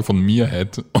die Farbe von mir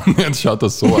hätte und jetzt schaut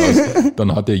das so aus,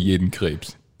 dann hat er jeden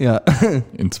Krebs. Ja.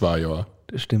 In 2 Jahren.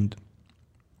 Das stimmt.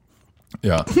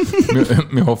 Ja,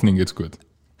 wir hoffen, ihm geht's gut.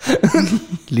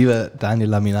 Lieber Daniel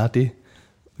Laminati,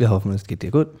 wir hoffen, es geht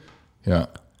dir gut. Ja.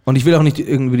 Und ich will auch nicht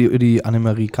irgendwie über die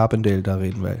Annemarie Carpendale da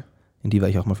reden, weil in die war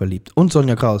ich auch mal verliebt. Und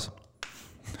Sonja Kraus.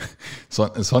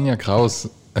 Sonja Kraus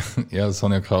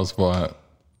war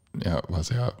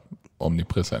sehr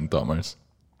omnipräsent damals.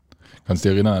 Kannst du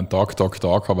dich erinnern an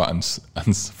Talk, aber ans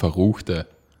Verruchte,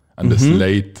 an das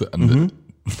Late,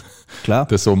 Klar.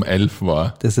 das so um 11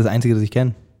 war. Das ist das Einzige, das ich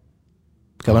kenne.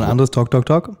 Gab es ein anderes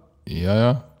Talk?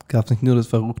 Ja. Gab es nicht nur das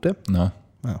Verruchte? Nein.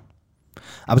 Ja.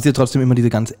 Aber sie hat trotzdem immer diese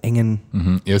ganz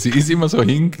engen... Ja, sie ist immer so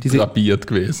hingrabiert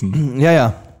gewesen.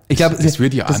 Ja. Ich glaube, das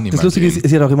wird ja auch nicht das Lustige ist,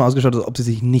 sie hat auch immer ausgeschaut, als ob sie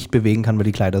sich nicht bewegen kann, weil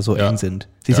die Kleider so eng sind.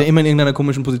 Sie ist ja immer in irgendeiner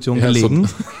komischen Position gelegen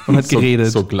und hat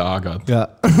geredet. So gelagert. Ja.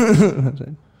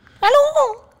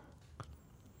 Hallo!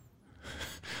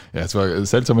 Ja, es war eine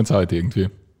seltsame Zeit irgendwie.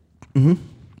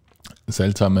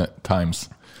 Seltsame Times.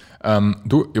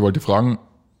 Du, ich wollte fragen,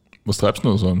 was treibst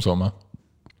du so im Sommer?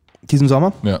 Diesen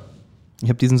Sommer? Ja. Ich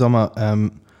habe diesen Sommer,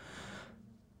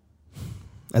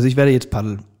 also ich werde jetzt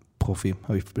Paddelprofi,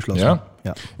 habe ich beschlossen. Ja?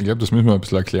 Ich glaube, das müssen wir ein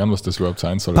bisschen erklären, was das überhaupt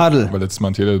sein soll. Paddel. Weil jetzt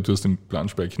meint jeder, du tust im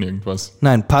Planschbecken irgendwas.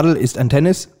 Nein, Paddel ist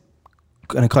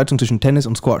eine Kreuzung zwischen Tennis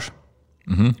und Squash.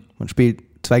 Man spielt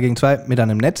 2 gegen 2 mit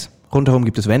einem Netz, rundherum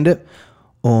gibt es Wände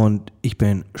und ich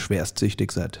bin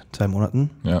schwerstsüchtig seit 2 Monaten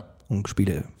und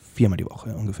spiele 4-mal die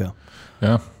Woche ungefähr.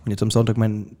 Ja. Und jetzt am Sonntag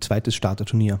mein zweites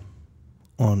Starterturnier.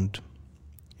 Und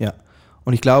ja.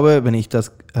 Und ich glaube, wenn ich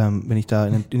da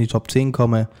in die Top 10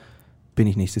 komme, bin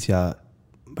ich nächstes Jahr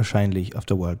wahrscheinlich auf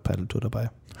der World Paddle Tour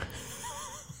dabei.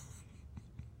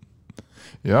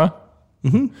 Ja?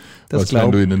 Was,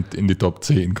 wenn du in die Top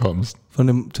 10 kommst? Von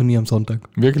dem Turnier am Sonntag.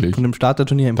 Wirklich? Von dem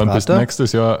Starterturnier im Prater. Dann bist du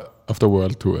nächstes Jahr auf der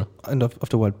World Tour. Auf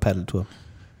der World Paddle Tour.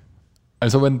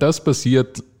 Also wenn das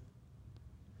passiert...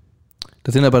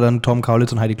 Da sind aber dann Tom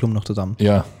Kaulitz und Heidi Klum noch zusammen.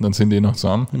 Ja, dann sind die noch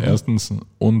zusammen, erstens.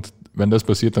 Und wenn das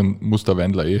passiert, dann muss der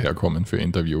Wendler herkommen für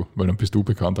Interview, weil dann bist du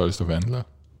bekannter als der Wendler.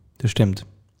 Das stimmt.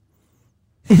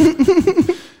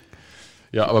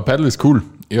 Ja, aber Paddle ist cool.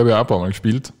 Ich habe ja auch ein paar Mal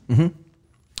gespielt.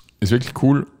 Ist wirklich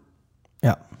cool.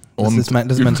 Ja, das ist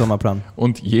mein Sommerplan.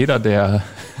 Und jeder, der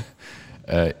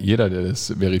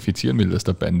das verifizieren will, dass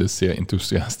der Ben das sehr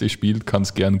enthusiastisch spielt, kann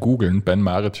es gern googeln, Ben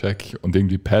Mareczek und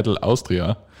irgendwie Paddle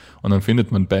Austria. Und dann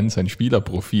findet man Ben sein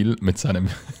Spielerprofil mit seinem,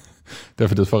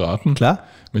 darf ich das verraten? Klar.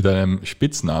 Mit einem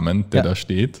Spitznamen, der da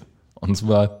steht. Und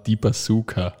zwar die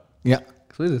Bazooka. Ja,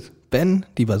 so ist es. Ben,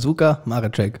 die Bazooka,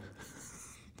 Mareczek.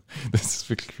 Das ist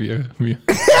wirklich wie ein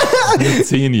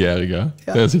 10-Jähriger,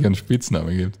 der sich einen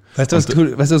Spitznamen gibt. Weißt du, was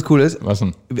cool ist? Was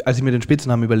denn? Als ich mir den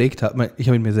Spitznamen überlegt habe, ich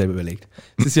habe ihn mir selber überlegt.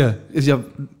 Es ist ja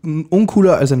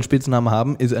uncooler als einen Spitznamen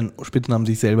haben, ist ein Spitznamen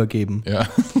sich selber geben. Ja.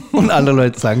 Und andere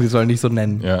Leute sagen, sie sollen nicht so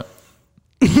nennen. Ja.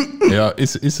 Ja,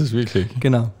 ist es wirklich.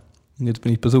 Genau. Und jetzt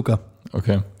bin ich Bazooka.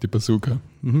 Okay, die Bazooka.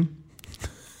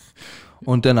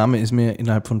 Und der Name ist mir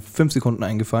innerhalb von 5 Sekunden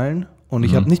eingefallen und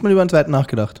ich habe nicht mal über einen zweiten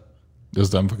nachgedacht. Du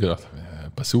hast einfach gedacht,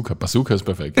 Bazooka ist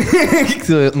perfekt.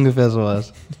 So ungefähr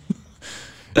sowas.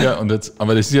 Ja,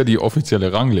 aber das ist ja die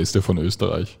offizielle Rangliste von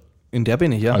Österreich. In der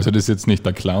bin ich, ja. Also das ist jetzt nicht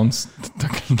der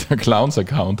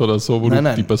Clowns-Account oder so, wo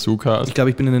du die Bazooka hast. Ich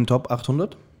glaube, ich bin in den Top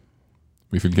 800.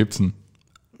 Wie viel gibt's denn?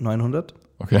 900.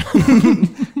 Okay.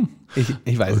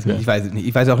 Ich weiß es nicht.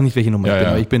 Ich weiß auch nicht, welche Nummer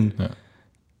ich bin, aber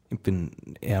ich bin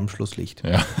eher am Schlusslicht.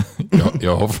 Ja,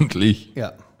 hoffentlich.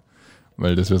 Ja.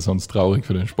 Weil das wäre sonst traurig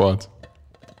für den Sport.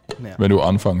 Ja. Wenn du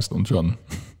anfängst und schon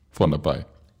von dabei.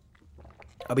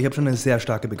 Aber ich habe schon eine sehr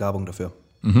starke Begabung dafür.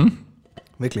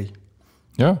 Wirklich.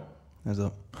 Ja.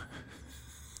 Also.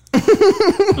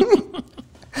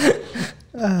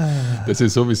 Das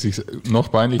ist so, wie es sich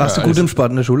noch peinlicher... Warst du gut im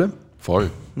Sport in der Schule?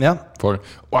 Voll. Ja? Voll.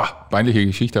 Oh, peinliche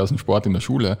Geschichte aus dem Sport in der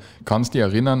Schule. Kannst du dich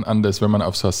erinnern an das, wenn man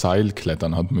auf so ein Seil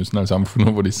klettern hat müssen? Also einfach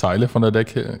nur, wo die Seile von der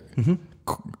Decke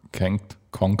kinkt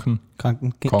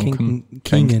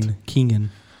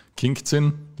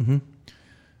sind.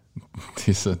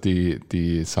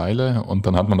 Die Seile und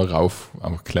dann hat man darauf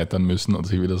einfach klettern müssen und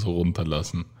sich wieder so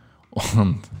runterlassen.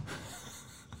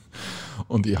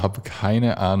 Und ich habe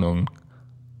keine Ahnung,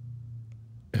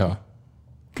 ja,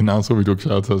 genau so wie du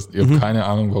geschaut hast, ich habe keine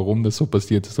Ahnung, warum das so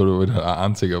passiert ist oder ob ich der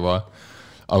Einzige war.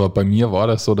 Aber bei mir war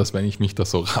das so, dass wenn ich mich da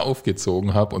so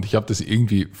raufgezogen habe und ich habe das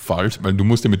irgendwie falsch, weil du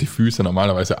musst ja mit den Füßen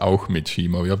normalerweise auch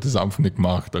mitschieben, aber ich habe das einfach nicht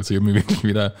gemacht. Also ich habe mich wirklich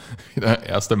wieder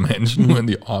erster Mensch nur in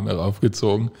die Arme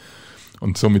raufgezogen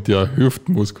und so mit der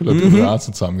Hüftmuskulatur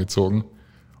zusammengezogen.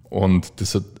 Und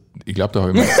das hat, ich glaube, da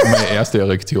habe ich meine erste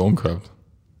Erektion gehabt.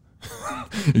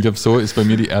 Ich glaube, so ist bei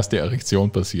mir die erste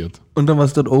Erektion passiert. Und dann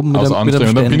warst du dort oben mit einem Ständer?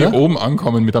 Und dann bin ich oben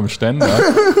angekommen mit einem Ständer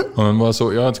und dann war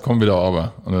so, ja, jetzt komm wieder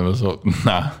runter. Und dann war so,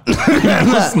 na, wir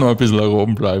müssen noch ein bisschen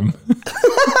oben bleiben.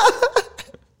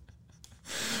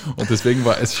 Und deswegen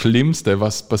war das Schlimmste,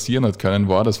 was passieren hat können,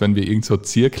 war, dass wenn wir irgend so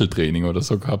Zirkeltraining oder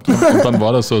so gehabt haben und dann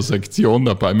war da so eine Sektion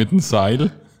dabei mit einem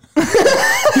Seil.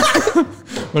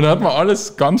 Und dann hat man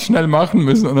alles ganz schnell machen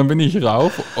müssen und dann bin ich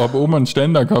rauf, habe oben einen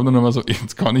Ständer gehabt und dann war so,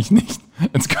 jetzt kann ich nicht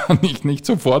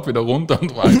sofort wieder runter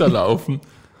und weiterlaufen.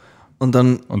 Und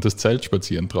das Zelt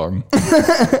spazieren tragen.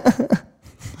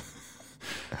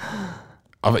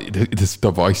 Aber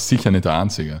da war ich sicher nicht der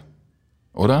Einzige.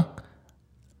 Oder?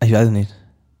 Ich weiß nicht.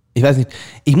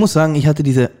 Ich muss sagen, ich hatte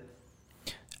diese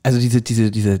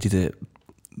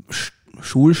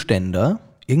Schulständer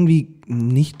irgendwie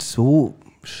nicht so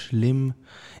schlimm.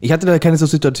 Ich hatte da keine so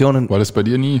Situationen. War das bei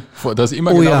dir nie? Da ist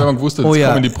immer wenn man gewusst hat, jetzt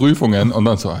kommen die Prüfungen und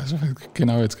dann so, also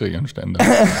genau, jetzt kriege ich einen Ständer.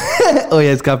 Oh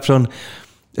ja, es gab schon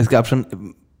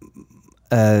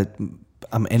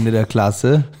am Ende der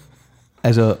Klasse,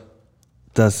 also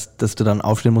dass du dann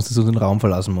aufstehen musstest und den Raum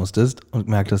verlassen musstest und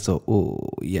gemerkt hast so,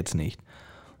 oh, jetzt nicht.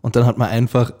 Und dann hat man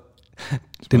einfach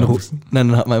den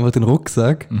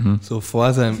Rucksack so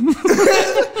vor seinem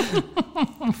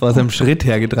Schritt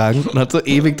hergetragen und hat so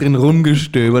ewig drin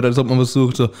rumgestöbert, als ob man was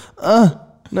sucht. So,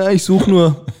 ich suche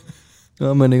nur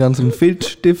meine ganzen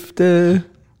Filzstifte,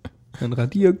 ein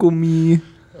Radiergummi.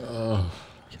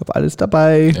 Ich habe alles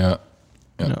dabei. Ja.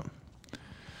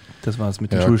 Das war's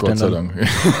mit den Schulständern.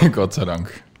 Gott sei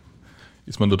Dank.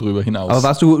 Ist man da drüber hinaus. Aber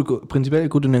warst du prinzipiell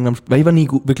gut in irgendeinem Sport? Weil ich war nie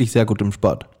wirklich sehr gut im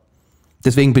Sport.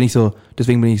 Deswegen bin ich so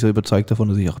überzeugt davon,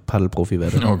 dass ich auch Paddelprofi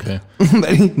werde. Okay.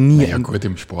 Weil ich nie. Ja, gut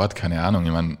im Sport, keine Ahnung.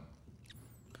 Ich meine,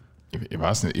 ich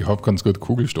weiß nicht, ich habe ganz gut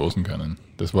Kugel stoßen können.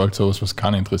 Das war halt sowas, was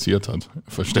keinen interessiert hat.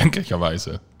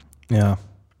 Verständlicherweise. Ja.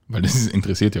 Weil das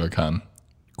interessiert ja keinen.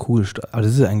 Kugelstoßen. Aber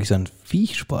das ist ja eigentlich so ein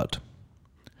Viechsport.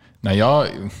 Naja,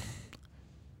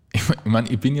 ich meine,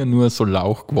 ich bin ja nur so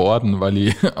lauch geworden, weil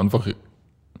ich einfach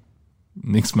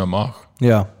nichts mehr mache.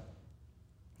 Ja.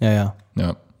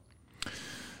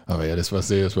 Aber ja, das war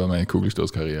meine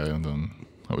Kugelstoßkarriere und dann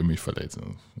habe ich mich verletzt.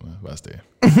 Weißt du.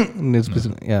 Und jetzt bist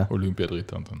du,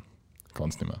 Olympiadritter und dann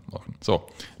kannst du nicht mehr machen. So,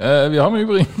 wir haben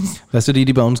übrigens... Weißt du,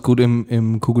 die bei uns gut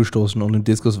im Kugelstoßen und im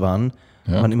Diskus waren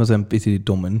immer so ein bisschen die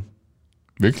Dummen.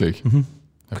 Wirklich? Ja,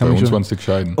 bei uns waren es die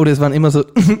Gescheiten. Oder es waren immer so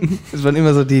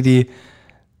die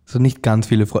so nicht ganz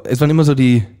viele Freunde. Es waren immer so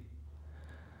die,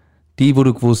 wo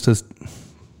du gewusst hast,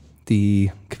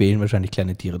 die quälen wahrscheinlich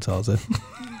kleine Tiere zu Hause.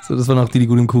 So, das waren auch die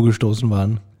gut im Kugelstoßen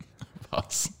waren.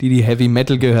 Was? Die Heavy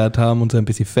Metal gehört haben und so ein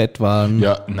bisschen fett waren.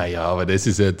 Ja, naja, aber das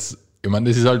ist jetzt, ich meine,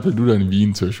 das ist halt, weil du dann in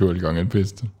Wien zur Schule gegangen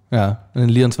bist. Ja, in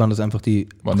Lions waren das einfach die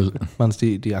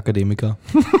Akademiker.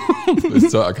 Das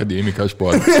ist so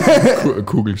Akademikersport.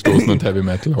 Kugelstoßen und Heavy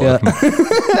Metal. Ja.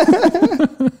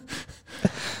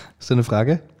 Hast du eine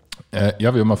Frage?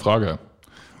 Ja, wir haben eine Frage.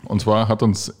 Und zwar hat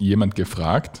uns jemand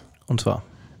gefragt. Und zwar?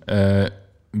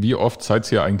 Wie oft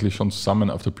seid ihr eigentlich schon zusammen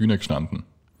auf der Bühne gestanden?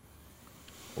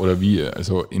 Oder wie,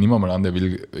 also ich nehme mal an, der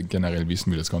will generell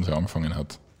wissen, wie das Ganze angefangen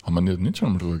hat. Haben wir nicht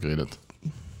schon mal drüber geredet?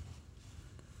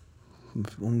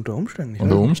 Unter Umständen.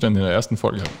 Unter Umständen in der ersten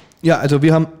Folge. Ja, also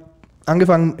wir haben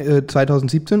angefangen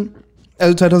 2017.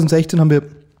 Also 2016 haben wir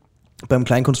beim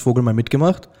Kleinkunstvogel mal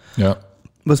mitgemacht. Ja.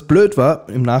 Was blöd war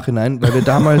im Nachhinein, weil wir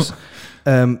damals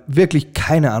wirklich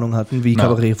keine Ahnung hatten, wie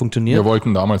Kabarett funktioniert. Wir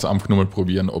wollten damals einfach nur mal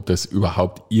probieren, ob das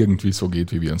überhaupt irgendwie so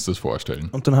geht, wie wir uns das vorstellen.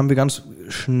 Und dann haben wir ganz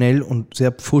schnell und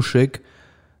sehr pfuschig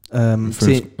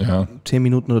 10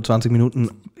 Minuten oder 20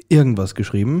 Minuten irgendwas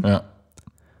geschrieben. Ja.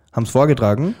 haben es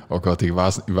vorgetragen. Oh Gott, ich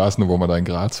weiß nur, wo wir da in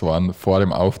Graz waren, vor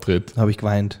dem Auftritt. Da habe ich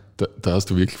geweint. Da hast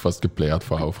du wirklich fast geblärt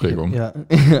vor Aufregung. Ja.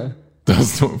 Da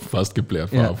hast du fast geblärt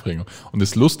vor Aufregung. Und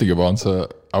das Lustige war unser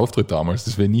Auftritt damals,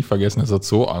 das wir nie vergessen, es hat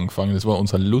so angefangen, das war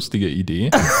unsere lustige Idee,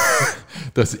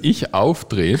 dass ich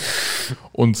auftrete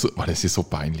und so, das ist so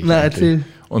peinlich. Na, erzähl.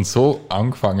 Und so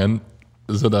angefangen,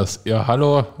 so dass, ja,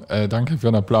 hallo, danke für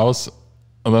den Applaus.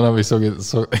 Und dann habe ich so, ich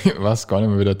weiß gar nicht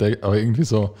mehr, wie der Text, aber irgendwie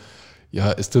so,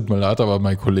 ja, es tut mir leid, aber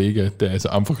mein Kollege, der ist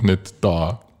einfach nicht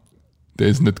da. Der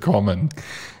ist nicht gekommen.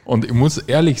 Und ich muss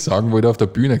ehrlich sagen, wo ich da auf der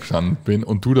Bühne gestanden bin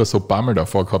und du da so Bammel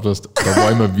davor gehabt hast, da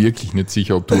war ich mir wirklich nicht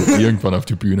sicher, ob du irgendwann auf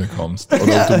die Bühne kommst oder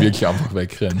ob du wirklich einfach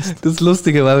wegrennst. Das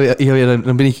Lustige war,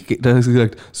 dann bin ich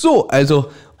gesagt, so, also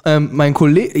mein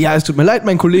Kollege, ja, es tut mir leid,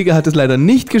 mein Kollege hat es leider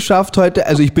nicht geschafft heute,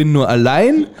 also ich bin nur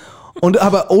allein.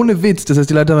 Aber ohne Witz, das heißt,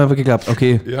 die Leute haben einfach geglaubt,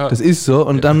 okay, das ist so.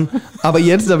 Und dann, aber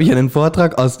jetzt habe ich einen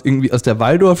Vortrag aus der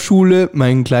Waldorfschule,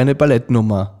 meine kleine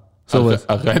Ballettnummer. Sowas.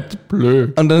 Arrête bleu.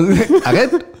 Und dann,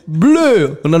 arrête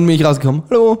bleu. Und dann bin ich rausgekommen,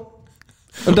 hallo.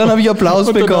 Und dann habe ich Applaus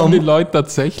bekommen. Und dann haben die Leute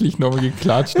tatsächlich nochmal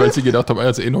geklatscht, weil sie gedacht haben, er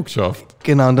hat es noch geschafft.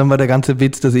 Genau, und dann war der ganze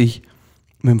Witz, dass ich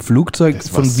mit dem Flugzeug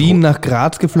von Wien nach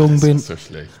Graz geflogen bin. Das ist so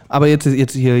schlecht. Aber jetzt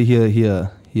hier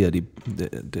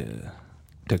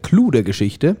der Clou der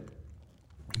Geschichte.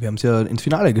 Wir haben es ja ins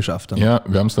Finale geschafft. Dann. Ja,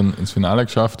 wir haben es dann ins Finale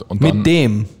geschafft. Und mit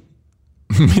dem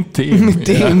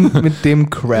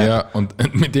Crap. Ja,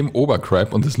 und mit dem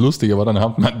Obercrap. Und das Lustige war, dann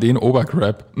hat man den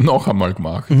Obercrap noch einmal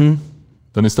gemacht. Mhm.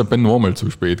 Dann ist der Ben Normal zu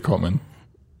spät gekommen.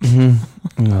 Mhm.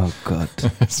 Oh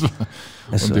Gott.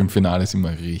 Und im Finale sind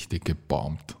wir richtig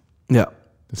gebombt. Ja.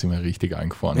 Da sind wir richtig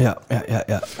eingefahren. Ja.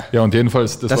 Ja, und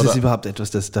jedenfalls... Das ist überhaupt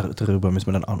etwas, darüber müssen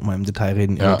wir dann auch noch mal im Detail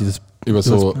reden. Ja, über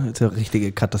so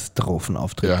richtige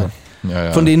Katastrophenauftritte.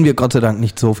 Ja. Von denen wir Gott sei Dank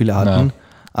nicht so viele hatten.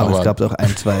 Aber es gab auch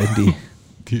ein, zwei, die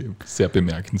sehr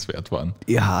bemerkenswert waren.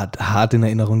 Die hart in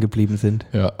Erinnerung geblieben sind.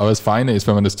 Ja, aber das Feine ist,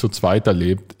 wenn man das zu zweit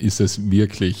erlebt, ist es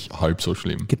wirklich halb so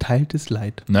schlimm. Geteiltes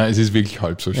Leid. Nein, es ist wirklich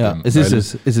halb so schlimm. Ja, es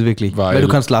ist wirklich. Weil du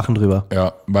kannst lachen drüber.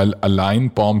 Ja, weil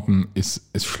Alleinbomben ist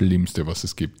das Schlimmste, was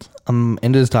es gibt. Am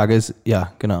Ende des Tages,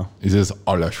 ja, genau. Ist es das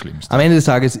Allerschlimmste. Am Ende des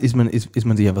Tages ist man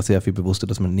sich einfach sehr viel bewusster,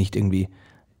 dass man nicht irgendwie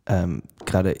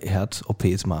gerade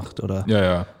Herz-OPs macht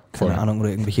oder keine Ahnung,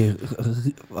 oder irgendwelche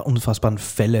unfassbaren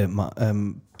Fälle,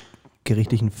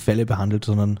 gerichtlichen Fälle behandelt,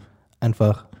 sondern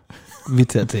einfach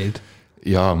Witze erzählt.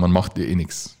 Ja, man macht eh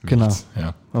nichts. Genau.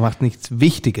 Ja. Man macht nichts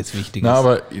Wichtiges. Na,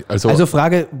 aber also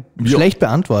Frage schlecht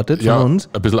beantwortet von uns.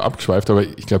 Ein bisschen abgeschweift, aber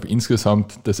ich glaube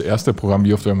insgesamt das erste Programm,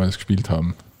 wie oft wir es gespielt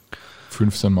haben?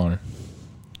 15 Mal.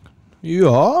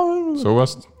 Ja.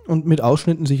 Sowas. Und mit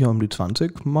Ausschnitten sicher um die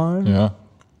 20 Mal. Ja.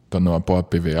 Dann noch ein paar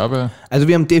Bewerbe. Also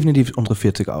wir haben definitiv unsere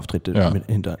 40 Auftritte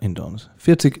hinter uns.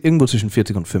 40, irgendwo zwischen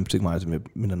 40 und 50 Mal sind wir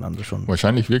miteinander schon.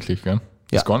 Wahrscheinlich wirklich, gell?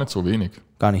 Ja. Ist gar nicht so wenig.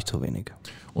 Gar nicht so wenig.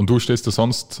 Und du stehst da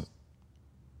sonst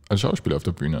als Schauspieler auf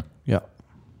der Bühne? Ja,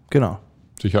 genau.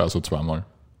 Sicher auch so 2 Mal.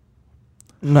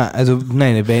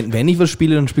 Nein, wenn ich was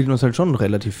spiele, dann spielt man es halt schon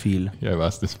relativ viel. Ja, ich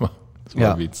weiß, das war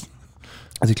ein Witz.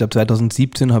 Also ich glaube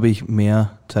 2017 habe ich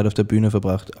mehr Zeit auf der Bühne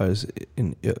verbracht als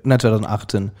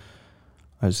 2018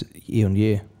 als je und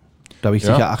je. Da habe ich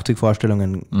sicher 80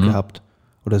 Vorstellungen gehabt.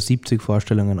 Oder 70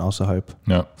 Vorstellungen außerhalb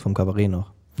vom Kabarett noch.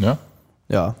 Ja?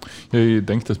 Ja. Ich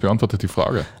denke, das beantwortet die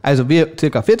Frage. Also wir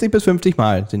circa 40 bis 50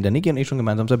 Mal sind der Niki und ich schon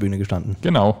gemeinsam auf der Bühne gestanden.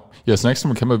 Genau. Ja, das nächste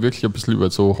Mal können wir wirklich ein bisschen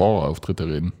über so Horrorauftritte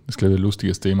reden. Das ist, glaube ich, ein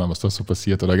lustiges Thema, was da so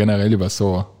passiert. Oder generell über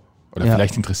so, oder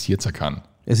vielleicht interessiert es ja keinen.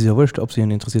 Es ist ja wurscht, ob es ihn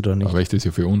interessiert oder nicht. Aber echt ist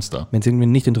ja für uns da. Wenn es irgendwie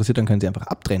nicht interessiert, dann können sie einfach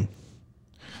abdrehen.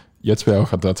 Jetzt wäre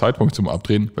auch der Zeitpunkt zum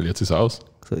Abdrehen, weil jetzt ist es aus.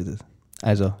 So ist es.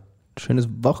 Also, schönes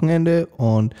Wochenende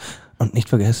und nicht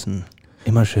vergessen,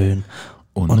 immer schön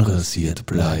unrasiert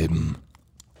bleiben.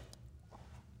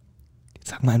 Jetzt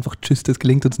sagen wir einfach Tschüss, das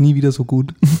gelingt uns nie wieder so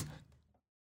gut.